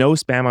 There's no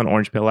spam on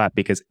Orange Pill app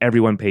because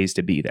everyone pays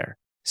to be there.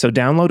 So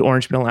download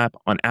Orange Pill app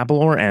on Apple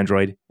or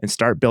Android and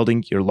start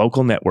building your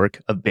local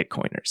network of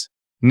Bitcoiners.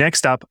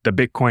 Next up, the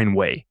Bitcoin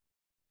Way.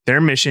 Their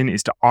mission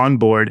is to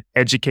onboard,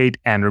 educate,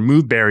 and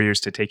remove barriers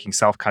to taking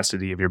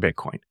self-custody of your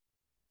Bitcoin.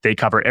 They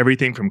cover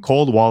everything from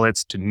cold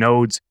wallets to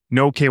nodes,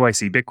 no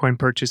KYC Bitcoin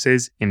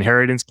purchases,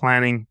 inheritance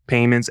planning,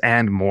 payments,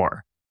 and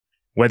more.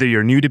 Whether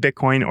you're new to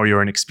Bitcoin or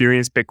you're an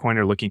experienced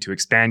Bitcoiner looking to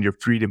expand your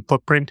freedom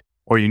footprint,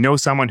 or you know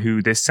someone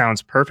who this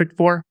sounds perfect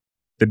for,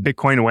 the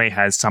Bitcoin Way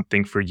has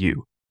something for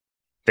you.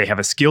 They have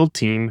a skilled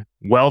team,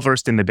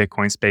 well-versed in the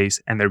Bitcoin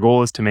space, and their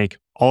goal is to make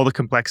all the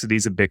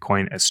complexities of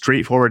Bitcoin as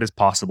straightforward as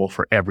possible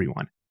for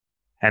everyone.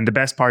 And the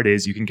best part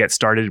is you can get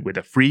started with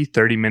a free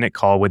 30-minute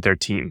call with their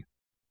team.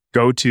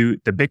 Go to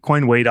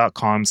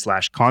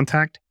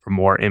thebitcoinway.com/contact for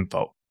more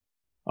info.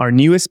 Our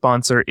newest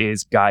sponsor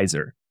is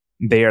Geyser.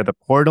 They are the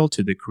portal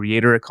to the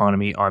creator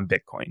economy on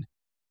Bitcoin.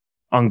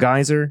 On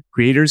Geyser,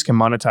 creators can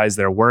monetize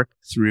their work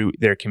through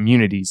their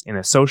communities in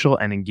a social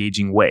and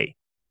engaging way,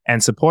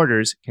 and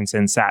supporters can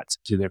send sats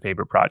to their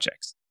favorite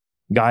projects.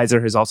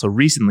 Geyser has also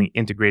recently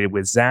integrated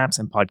with Zaps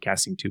and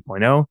Podcasting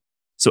 2.0,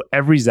 so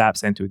every Zap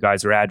sent to a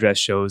Geyser address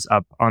shows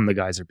up on the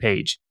Geyser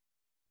page.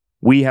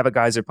 We have a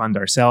Geyser fund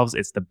ourselves.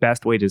 It's the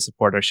best way to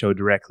support our show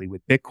directly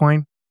with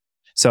Bitcoin.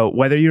 So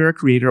whether you're a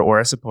creator or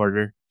a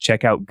supporter,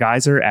 check out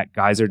Geyser at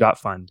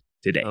geyser.fund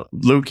today.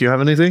 Luke, you have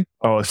anything?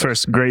 Oh,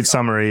 first, great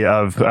summary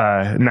of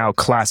now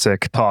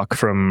classic talk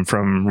from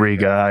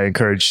Riga. I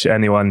encourage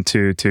anyone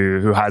to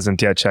who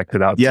hasn't yet checked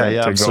it out to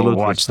absolutely.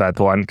 Go watch that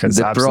one.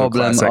 The problem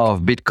classic.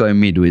 Of Bitcoin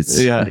midwits.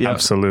 Yeah,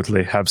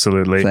 absolutely.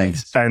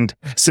 Thanks. And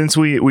since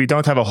we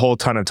don't have a whole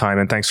ton of time,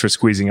 and thanks for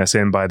squeezing us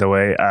in, by the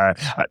way,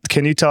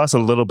 can you tell us a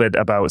little bit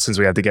about, since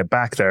we had to get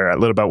back there, a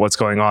little about what's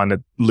going on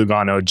at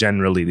Lugano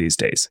generally these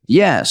days?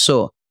 Yeah,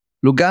 so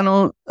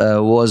Lugano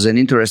was an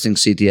interesting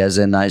city, has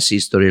a nice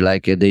history.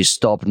 Like they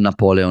stopped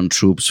Napoleon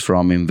troops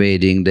from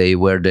invading. They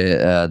were the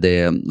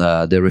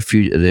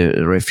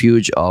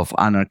refuge of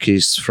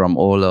anarchists from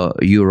all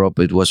Europe.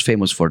 It was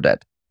famous for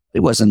that.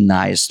 It was a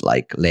nice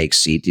like lake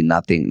city,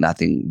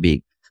 nothing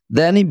big.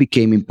 Then it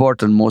became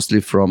important mostly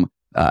from.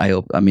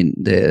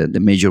 The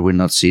major will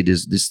not see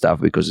this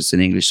stuff because it's in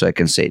English, so I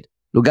can say it.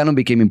 Lugano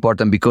became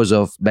important because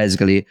of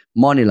basically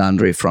money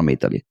laundering from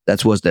Italy.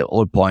 That was the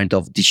whole point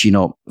of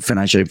Ticino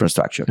financial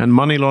infrastructure. And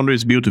money laundering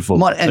is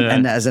beautiful.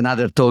 And as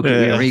another talk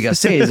Riga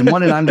says,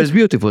 money laundering is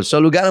beautiful. So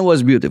Lugano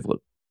was beautiful.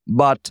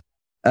 But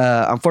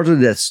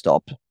unfortunately that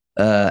stopped.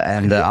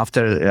 and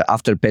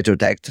after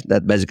Patriot Act,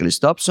 that basically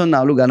stopped. So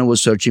now Lugano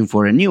was searching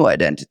for a new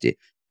identity,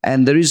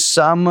 and there is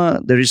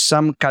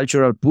some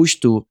cultural push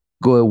to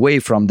go away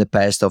from the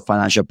past of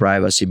financial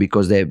privacy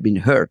because they have been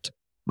hurt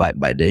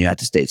by the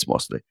United States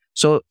mostly.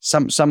 So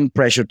some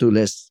pressure to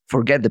let's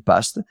forget the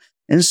past,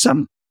 and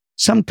some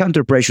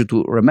counter pressure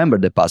to remember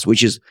the past,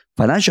 which is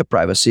financial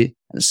privacy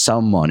and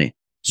sound money.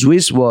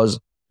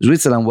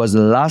 Switzerland was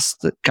the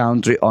last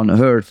country on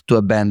earth to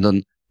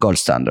abandon gold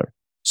standard.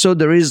 So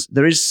there is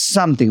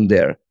something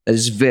there that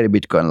is very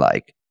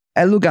Bitcoin-like,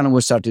 and Lugano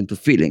was starting to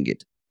feeling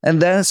it. And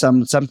then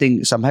some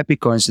happy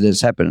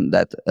coincidence happened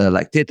that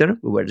like Tether,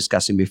 we were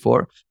discussing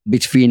before,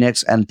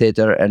 Bitfinex and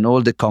Tether and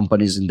all the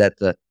companies in that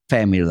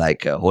family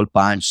like Hole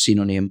Punch,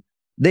 Synonym,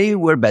 they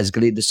were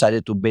basically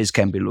decided to base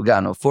camp in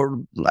Lugano for,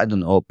 I don't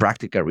know,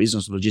 practical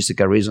reasons,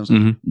 logistical reasons.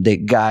 Mm-hmm. The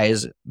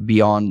guys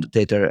beyond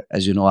Tether,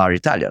 as you know, are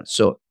Italian.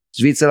 So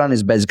Switzerland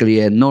is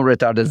basically a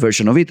non-retarded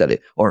version of Italy,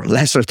 or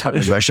less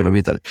retarded version of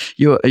Italy.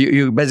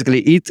 You basically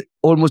eat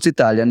almost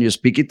Italian, you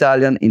speak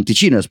Italian, in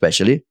Ticino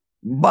especially,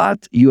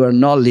 but you are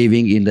not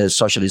living in the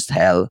socialist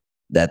hell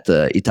that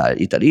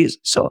Italy is.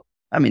 So,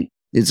 I mean,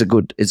 it's a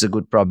good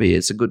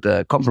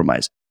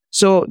compromise.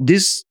 So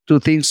these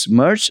two things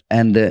merged,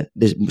 and the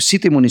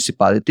city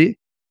municipality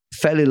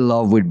fell in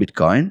love with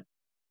Bitcoin.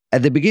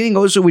 At the beginning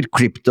also with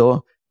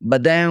crypto,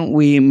 but then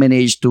we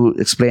managed to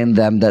explain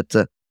them that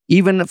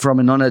even from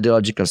a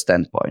non-ideological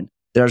standpoint,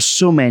 there are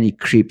so many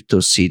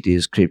crypto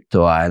cities,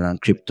 crypto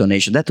island, crypto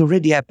nation. That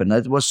already happened.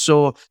 That was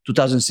so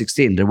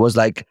 2016. There was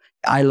like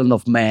Island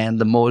of Man,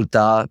 the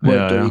Malta,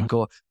 Puerto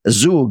Rico,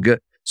 Zug.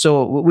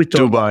 So we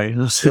told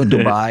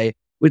Dubai.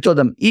 We told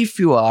them, if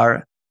you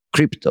are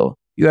crypto,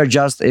 you are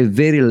just a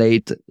very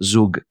late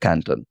Zug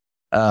canton.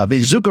 But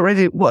Zug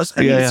already was,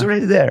 it's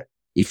already there.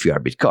 If you are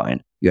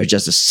Bitcoin, you are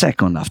just a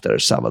second after El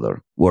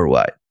Salvador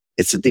worldwide.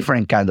 It's a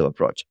different kind of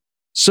approach.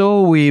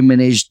 So we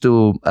managed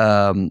to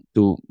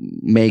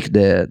make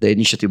the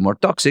initiative more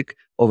toxic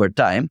over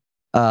time.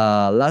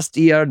 Last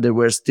year, there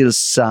were still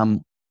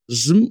some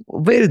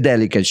very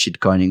delicate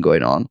shitcoining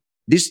going on.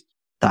 This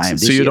time,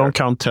 so you don't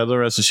count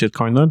Tether as a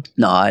shitcoin then?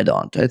 No, I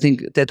don't. I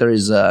think Tether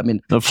is, a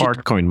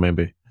fart coin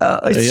maybe.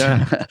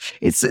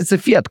 It's a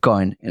fiat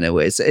coin in a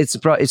way.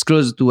 It's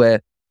closer to a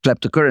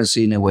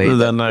kleptocurrency in a way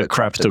than a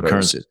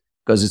cryptocurrency,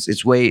 because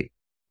it's way.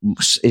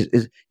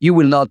 You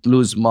will not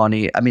lose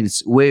money. I mean,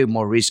 it's way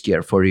more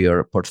riskier for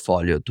your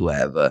portfolio to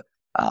have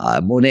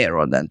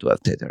Monero than to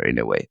have Tether in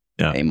a way,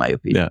 in my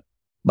opinion. Yeah.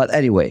 But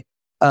anyway,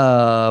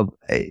 I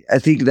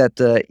think that,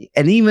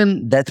 and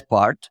even that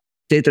part,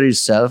 Tether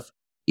itself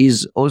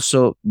is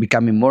also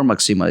becoming more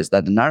maximalist,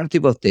 that the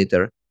narrative of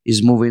Tether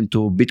is moving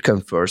to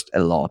Bitcoin first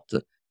a lot,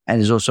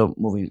 and is also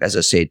moving, as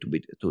I say,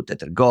 to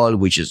Tether Gold,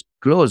 which is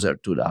closer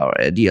to our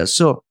idea.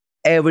 So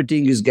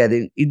everything is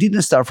it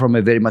didn't start from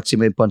a very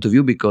maximalist point of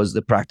view because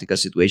the practical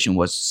situation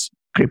was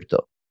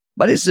crypto,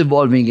 but it's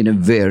evolving in a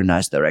very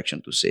nice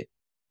direction to see.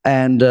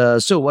 And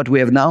so what we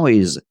have now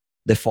is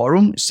the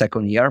forum,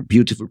 second year,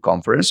 beautiful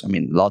conference. I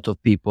mean, a lot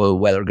of people,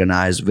 well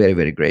organized, very,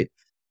 very great.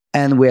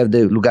 And we have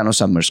the Lugano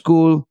Summer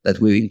School that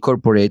we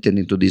incorporated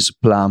into this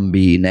Plan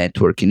B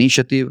network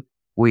initiative.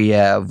 We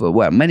have,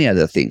 many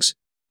other things.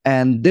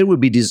 And there will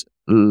be this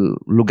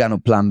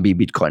Lugano Plan B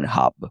Bitcoin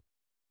Hub,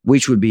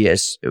 which will be a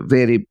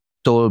very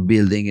tall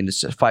building, in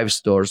the 5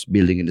 stores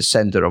building in the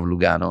center of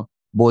Lugano,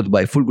 bought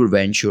by Fulgur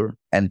Venture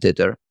and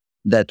Tether,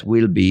 that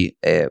will be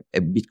a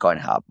Bitcoin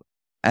hub.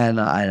 And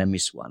I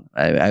miss one.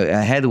 I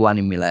had one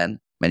in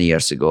Milan many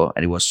years ago,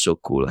 and it was so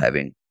cool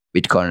having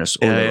Bitcoiners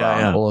all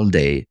around, all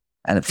day.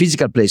 And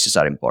physical places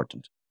are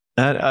important.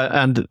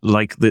 And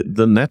like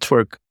the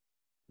network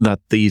that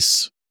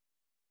these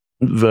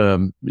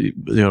Bitcoin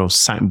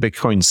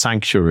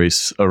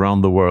sanctuaries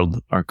around the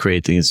world are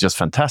creating is just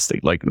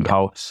fantastic. Like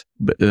how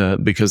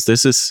because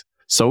this is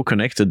so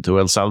connected to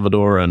El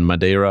Salvador and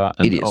Madeira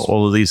and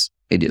all of these.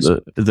 It is.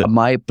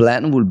 My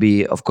plan will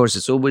be, of course,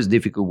 it's always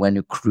difficult when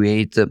you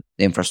create the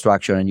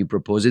infrastructure and you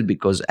propose it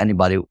because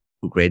anybody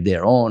will create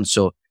their own.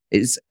 So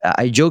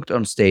I joked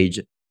on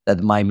stage that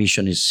my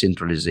mission is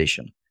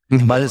centralization.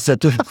 But it's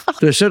to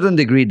a certain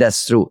degree,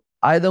 that's true.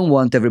 I don't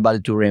want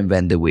everybody to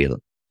reinvent the wheel.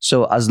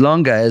 So as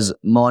long as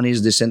money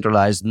is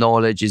decentralized,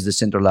 knowledge is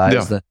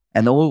decentralized,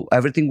 and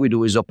everything we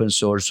do is open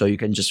source, so you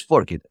can just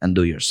fork it and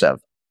do yourself.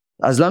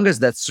 As long as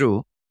that's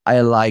true,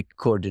 I like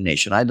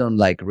coordination. I don't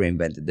like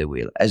reinventing the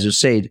wheel. As you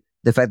said,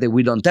 the fact that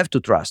we don't have to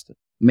trust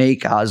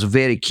make us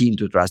very keen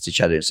to trust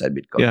each other inside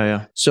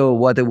Bitcoin. So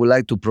what I would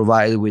like to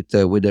provide with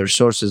the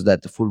resources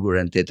that Fulgur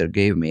and Tether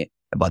gave me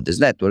about this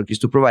network is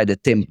to provide a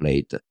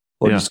template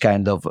for this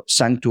kind of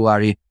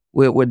sanctuary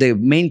where the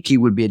main key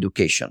will be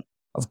education.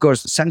 Of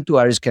course,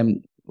 sanctuaries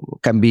can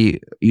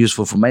be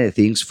useful for many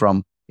things,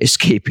 from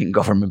escaping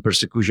government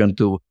persecution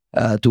to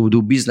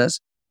do business.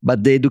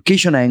 But the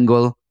education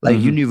angle, like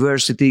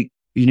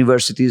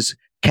universities,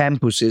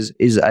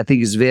 campuses, I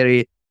think is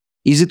very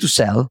easy to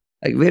sell.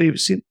 Like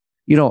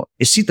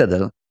a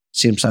citadel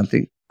seems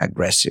something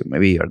aggressive.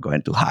 Maybe you're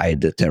going to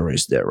hide the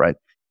terrorists there, right?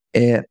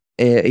 A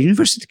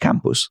university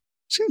campus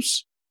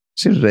seems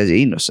Seems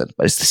very innocent,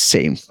 but it's the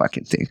same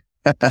fucking thing.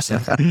 I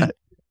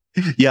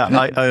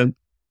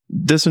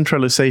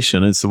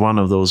decentralization is one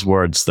of those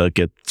words that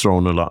get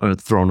thrown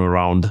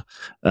around,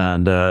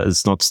 and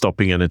it's not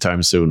stopping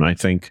anytime soon, I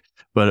think.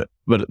 But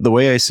the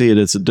way I see it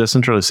is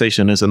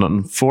decentralization is an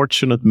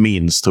unfortunate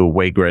means to a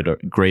way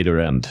greater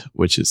end,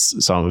 which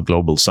is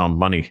global sound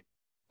money.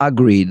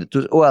 Agreed.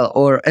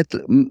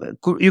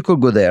 You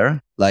could go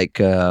there.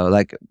 Like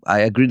I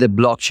agree that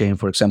blockchain,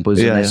 for example,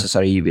 is a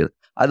necessary evil.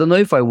 I don't know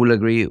if I will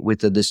agree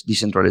with this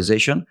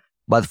decentralization,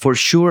 but for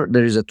sure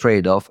there is a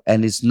trade-off,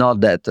 and it's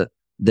not that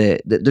there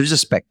is a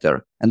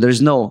specter, and there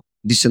is no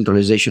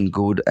decentralization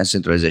good and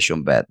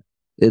centralization bad.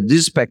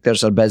 These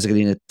specters are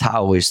basically in a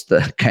Taoist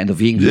kind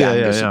of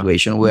yin-yang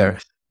situation where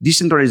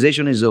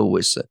decentralization is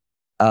always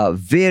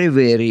very,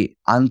 very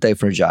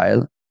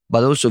anti-fragile,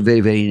 but also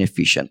very, very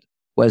inefficient.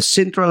 While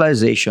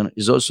centralization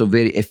is also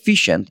very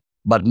efficient,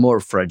 but more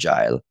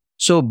fragile.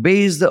 So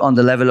based on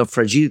the level of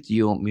fragility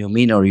you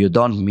mean or you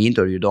don't mean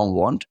or you don't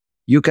want,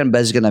 you can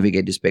basically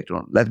navigate the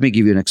spectrum. Let me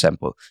give you an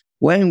example.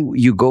 When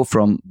you go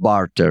from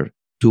barter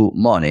to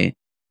money,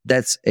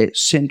 that's a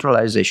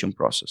centralization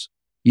process.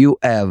 You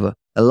have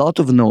a lot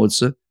of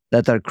nodes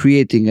that are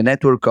creating a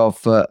network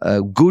of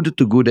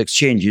good-to-good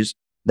exchanges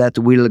that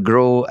will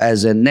grow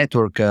as a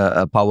network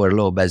power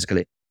law,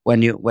 basically.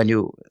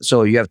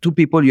 So you have two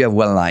people, you have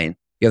one line.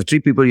 You have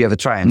three people, you have a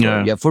triangle.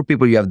 Yeah. You have four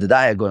people, you have the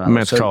diagonal.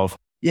 Metcalfe.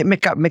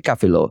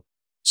 Metcalfe law.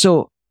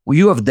 So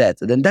you have that.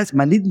 Then but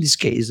in this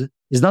case,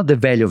 it's not the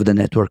value of the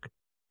network.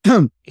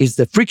 It's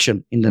the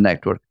friction in the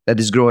network that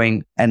is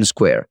growing n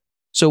square.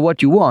 So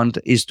what you want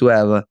is to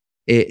have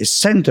a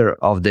center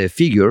of the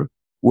figure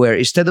where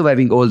instead of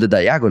having all the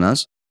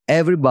diagonals,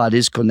 everybody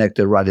is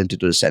connected right into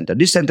the center.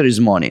 This center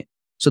is money.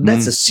 So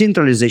that's a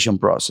centralization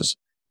process.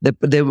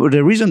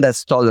 The reason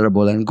that's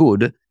tolerable and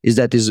good is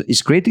that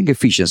it's creating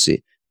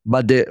efficiency.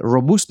 But the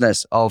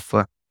robustness of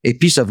a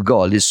piece of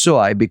gold is so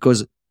high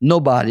because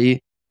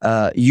nobody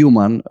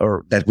human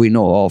or that we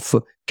know of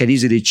can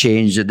easily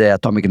change the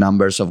atomic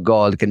numbers of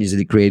gold, can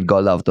easily create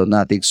gold out of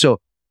nothing. So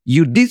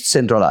you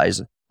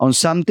decentralize on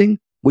something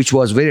which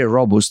was very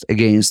robust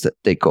against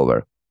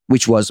takeover,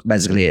 which was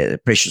basically a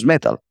precious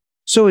metal.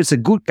 So it's a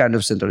good kind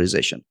of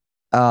centralization.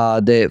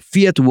 The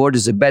fiat world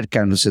is a bad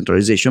kind of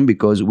centralization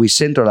because we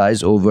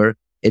centralize over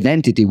an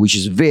entity which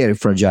is very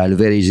fragile,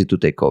 very easy to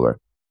take over.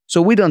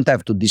 So we don't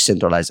have to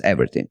decentralize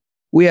everything.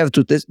 We have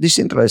to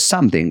decentralize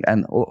something.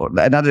 And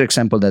another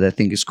example that I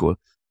think is cool.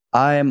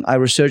 I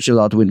research a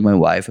lot with my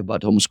wife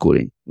about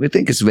homeschooling. We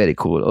think it's very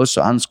cool.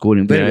 Also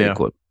unschooling, very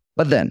cool.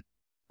 But then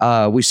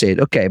we said,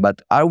 okay,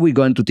 but are we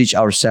going to teach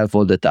ourselves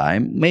all the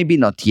time? Maybe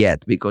not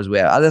yet, because we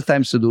have other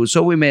things to do.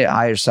 So we may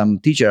hire some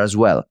teacher as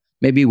well.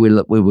 Maybe we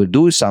will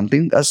do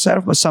something as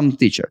some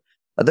teacher.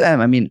 But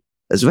I mean,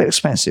 it's very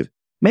expensive.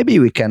 Maybe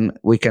we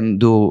can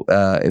do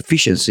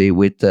efficiency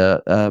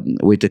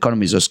with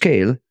economies of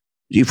scale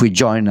if we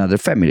join another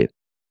family.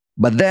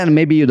 But then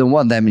maybe you don't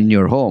want them in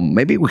your home.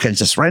 Maybe we can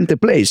just rent a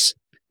place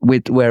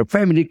where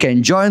family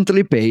can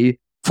jointly pay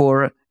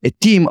for a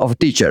team of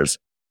teachers.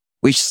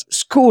 Which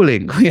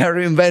schooling? We are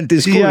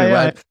reinventing schooling,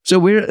 right? So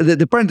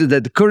the point is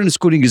that the current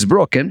schooling is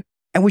broken,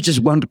 and we just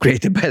want to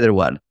create a better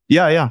one.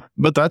 Yeah.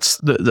 But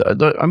that's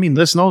I mean,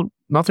 there's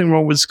nothing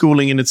wrong with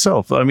schooling in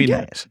itself. I mean,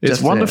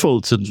 it's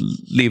wonderful to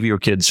leave your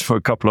kids for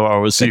a couple of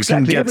hours so you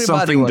can get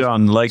something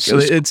done. Like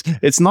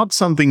it's not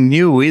something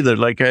new either.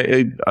 Like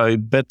I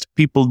bet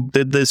people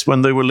did this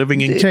when they were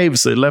living in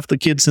caves. They left the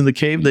kids in the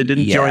cave. They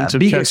didn't join to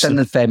big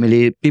extended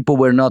family. People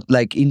were not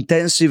like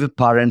intensive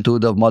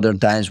parenthood of modern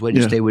times where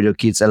you stay with your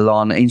kids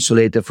alone,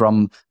 insulated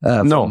from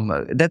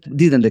that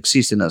didn't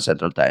exist in the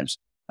Central times.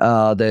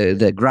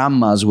 The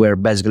grandmas were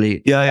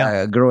basically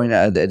growing.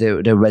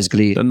 They're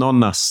basically the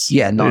nonnas.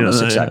 Yeah,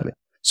 nonnas, exactly.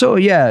 So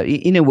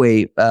in a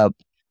way,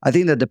 I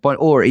think that the point,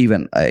 or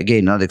even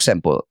again another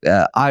example,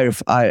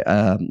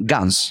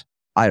 guns,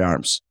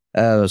 firearms.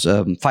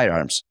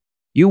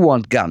 You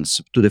want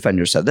guns to defend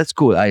yourself. That's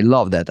cool. I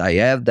love that. I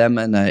have them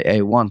and I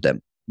want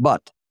them.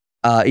 But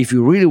if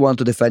you really want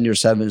to defend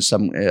yourself in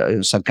some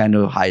kind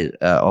of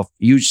of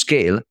huge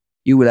scale,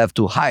 you will have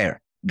to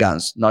hire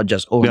guns, not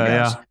just own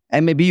guns.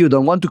 And maybe you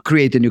don't want to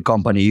create a new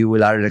company. You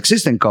will hire an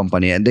existing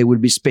company, and they will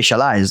be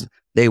specialized.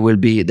 There will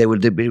be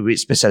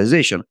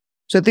specialization.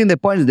 So I think the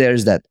point there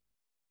is that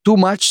too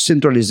much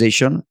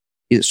centralization.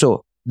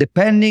 So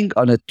depending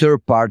on a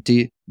third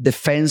party,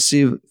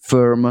 defensive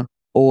firm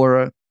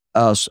or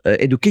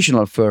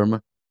educational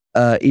firm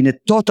in a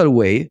total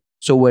way,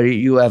 so where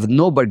you have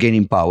no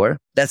bargaining power,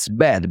 that's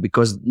bad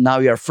because now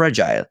you are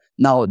fragile.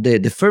 Now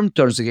the firm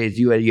turns against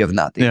you and you have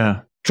nothing.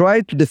 Yeah.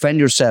 Try to defend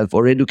yourself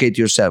or educate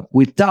yourself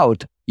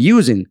without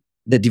using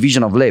the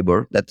division of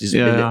labor. That is,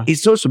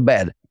 it's also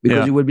bad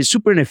because you will be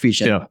super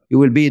inefficient. Yeah. You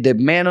will be the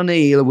man on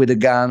the hill with a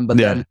gun, but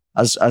then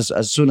as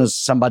soon as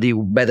somebody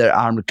better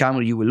armed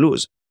comes, you will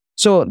lose.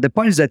 So the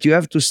point is that you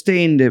have to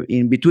stay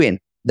in between.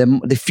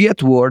 The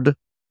fiat world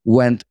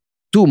went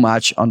too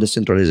much on the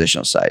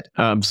centralization side.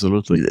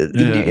 Absolutely.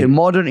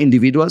 Modern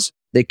individuals,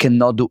 they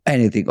cannot do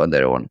anything on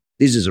their own.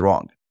 This is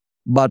wrong.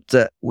 but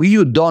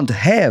you don't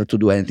have to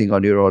do anything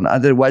on your own.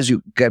 Otherwise,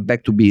 you get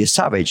back to be a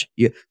savage.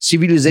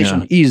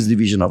 Civilization is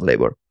division of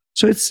labor.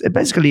 So it's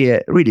basically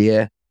really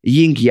a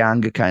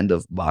yin-yang kind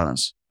of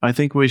balance. I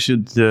think we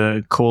should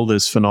call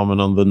this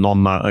phenomenon the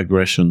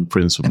non-aggression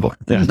principle.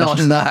 Yeah.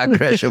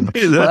 Non-aggression.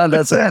 Well,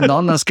 that's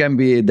nonnas can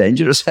be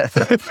dangerous.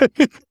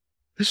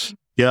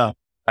 Yeah.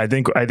 I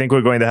think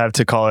we're going to have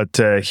to call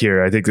it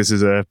here. I think this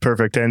is a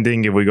perfect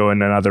ending. If we go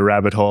in another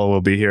rabbit hole,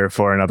 we'll be here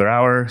for another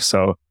hour.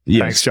 So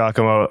thanks,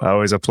 Giacomo.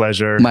 Always a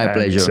pleasure. My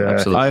pleasure.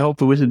 Absolutely. I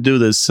hope we should do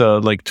this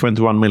like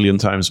 21 million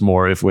times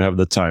more if we have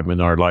the time in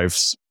our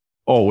lives.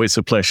 Always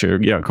a pleasure,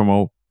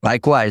 Giacomo.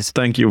 Likewise.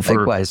 Thank you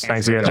for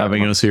Thanks again,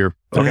 having us here.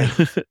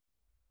 Okay.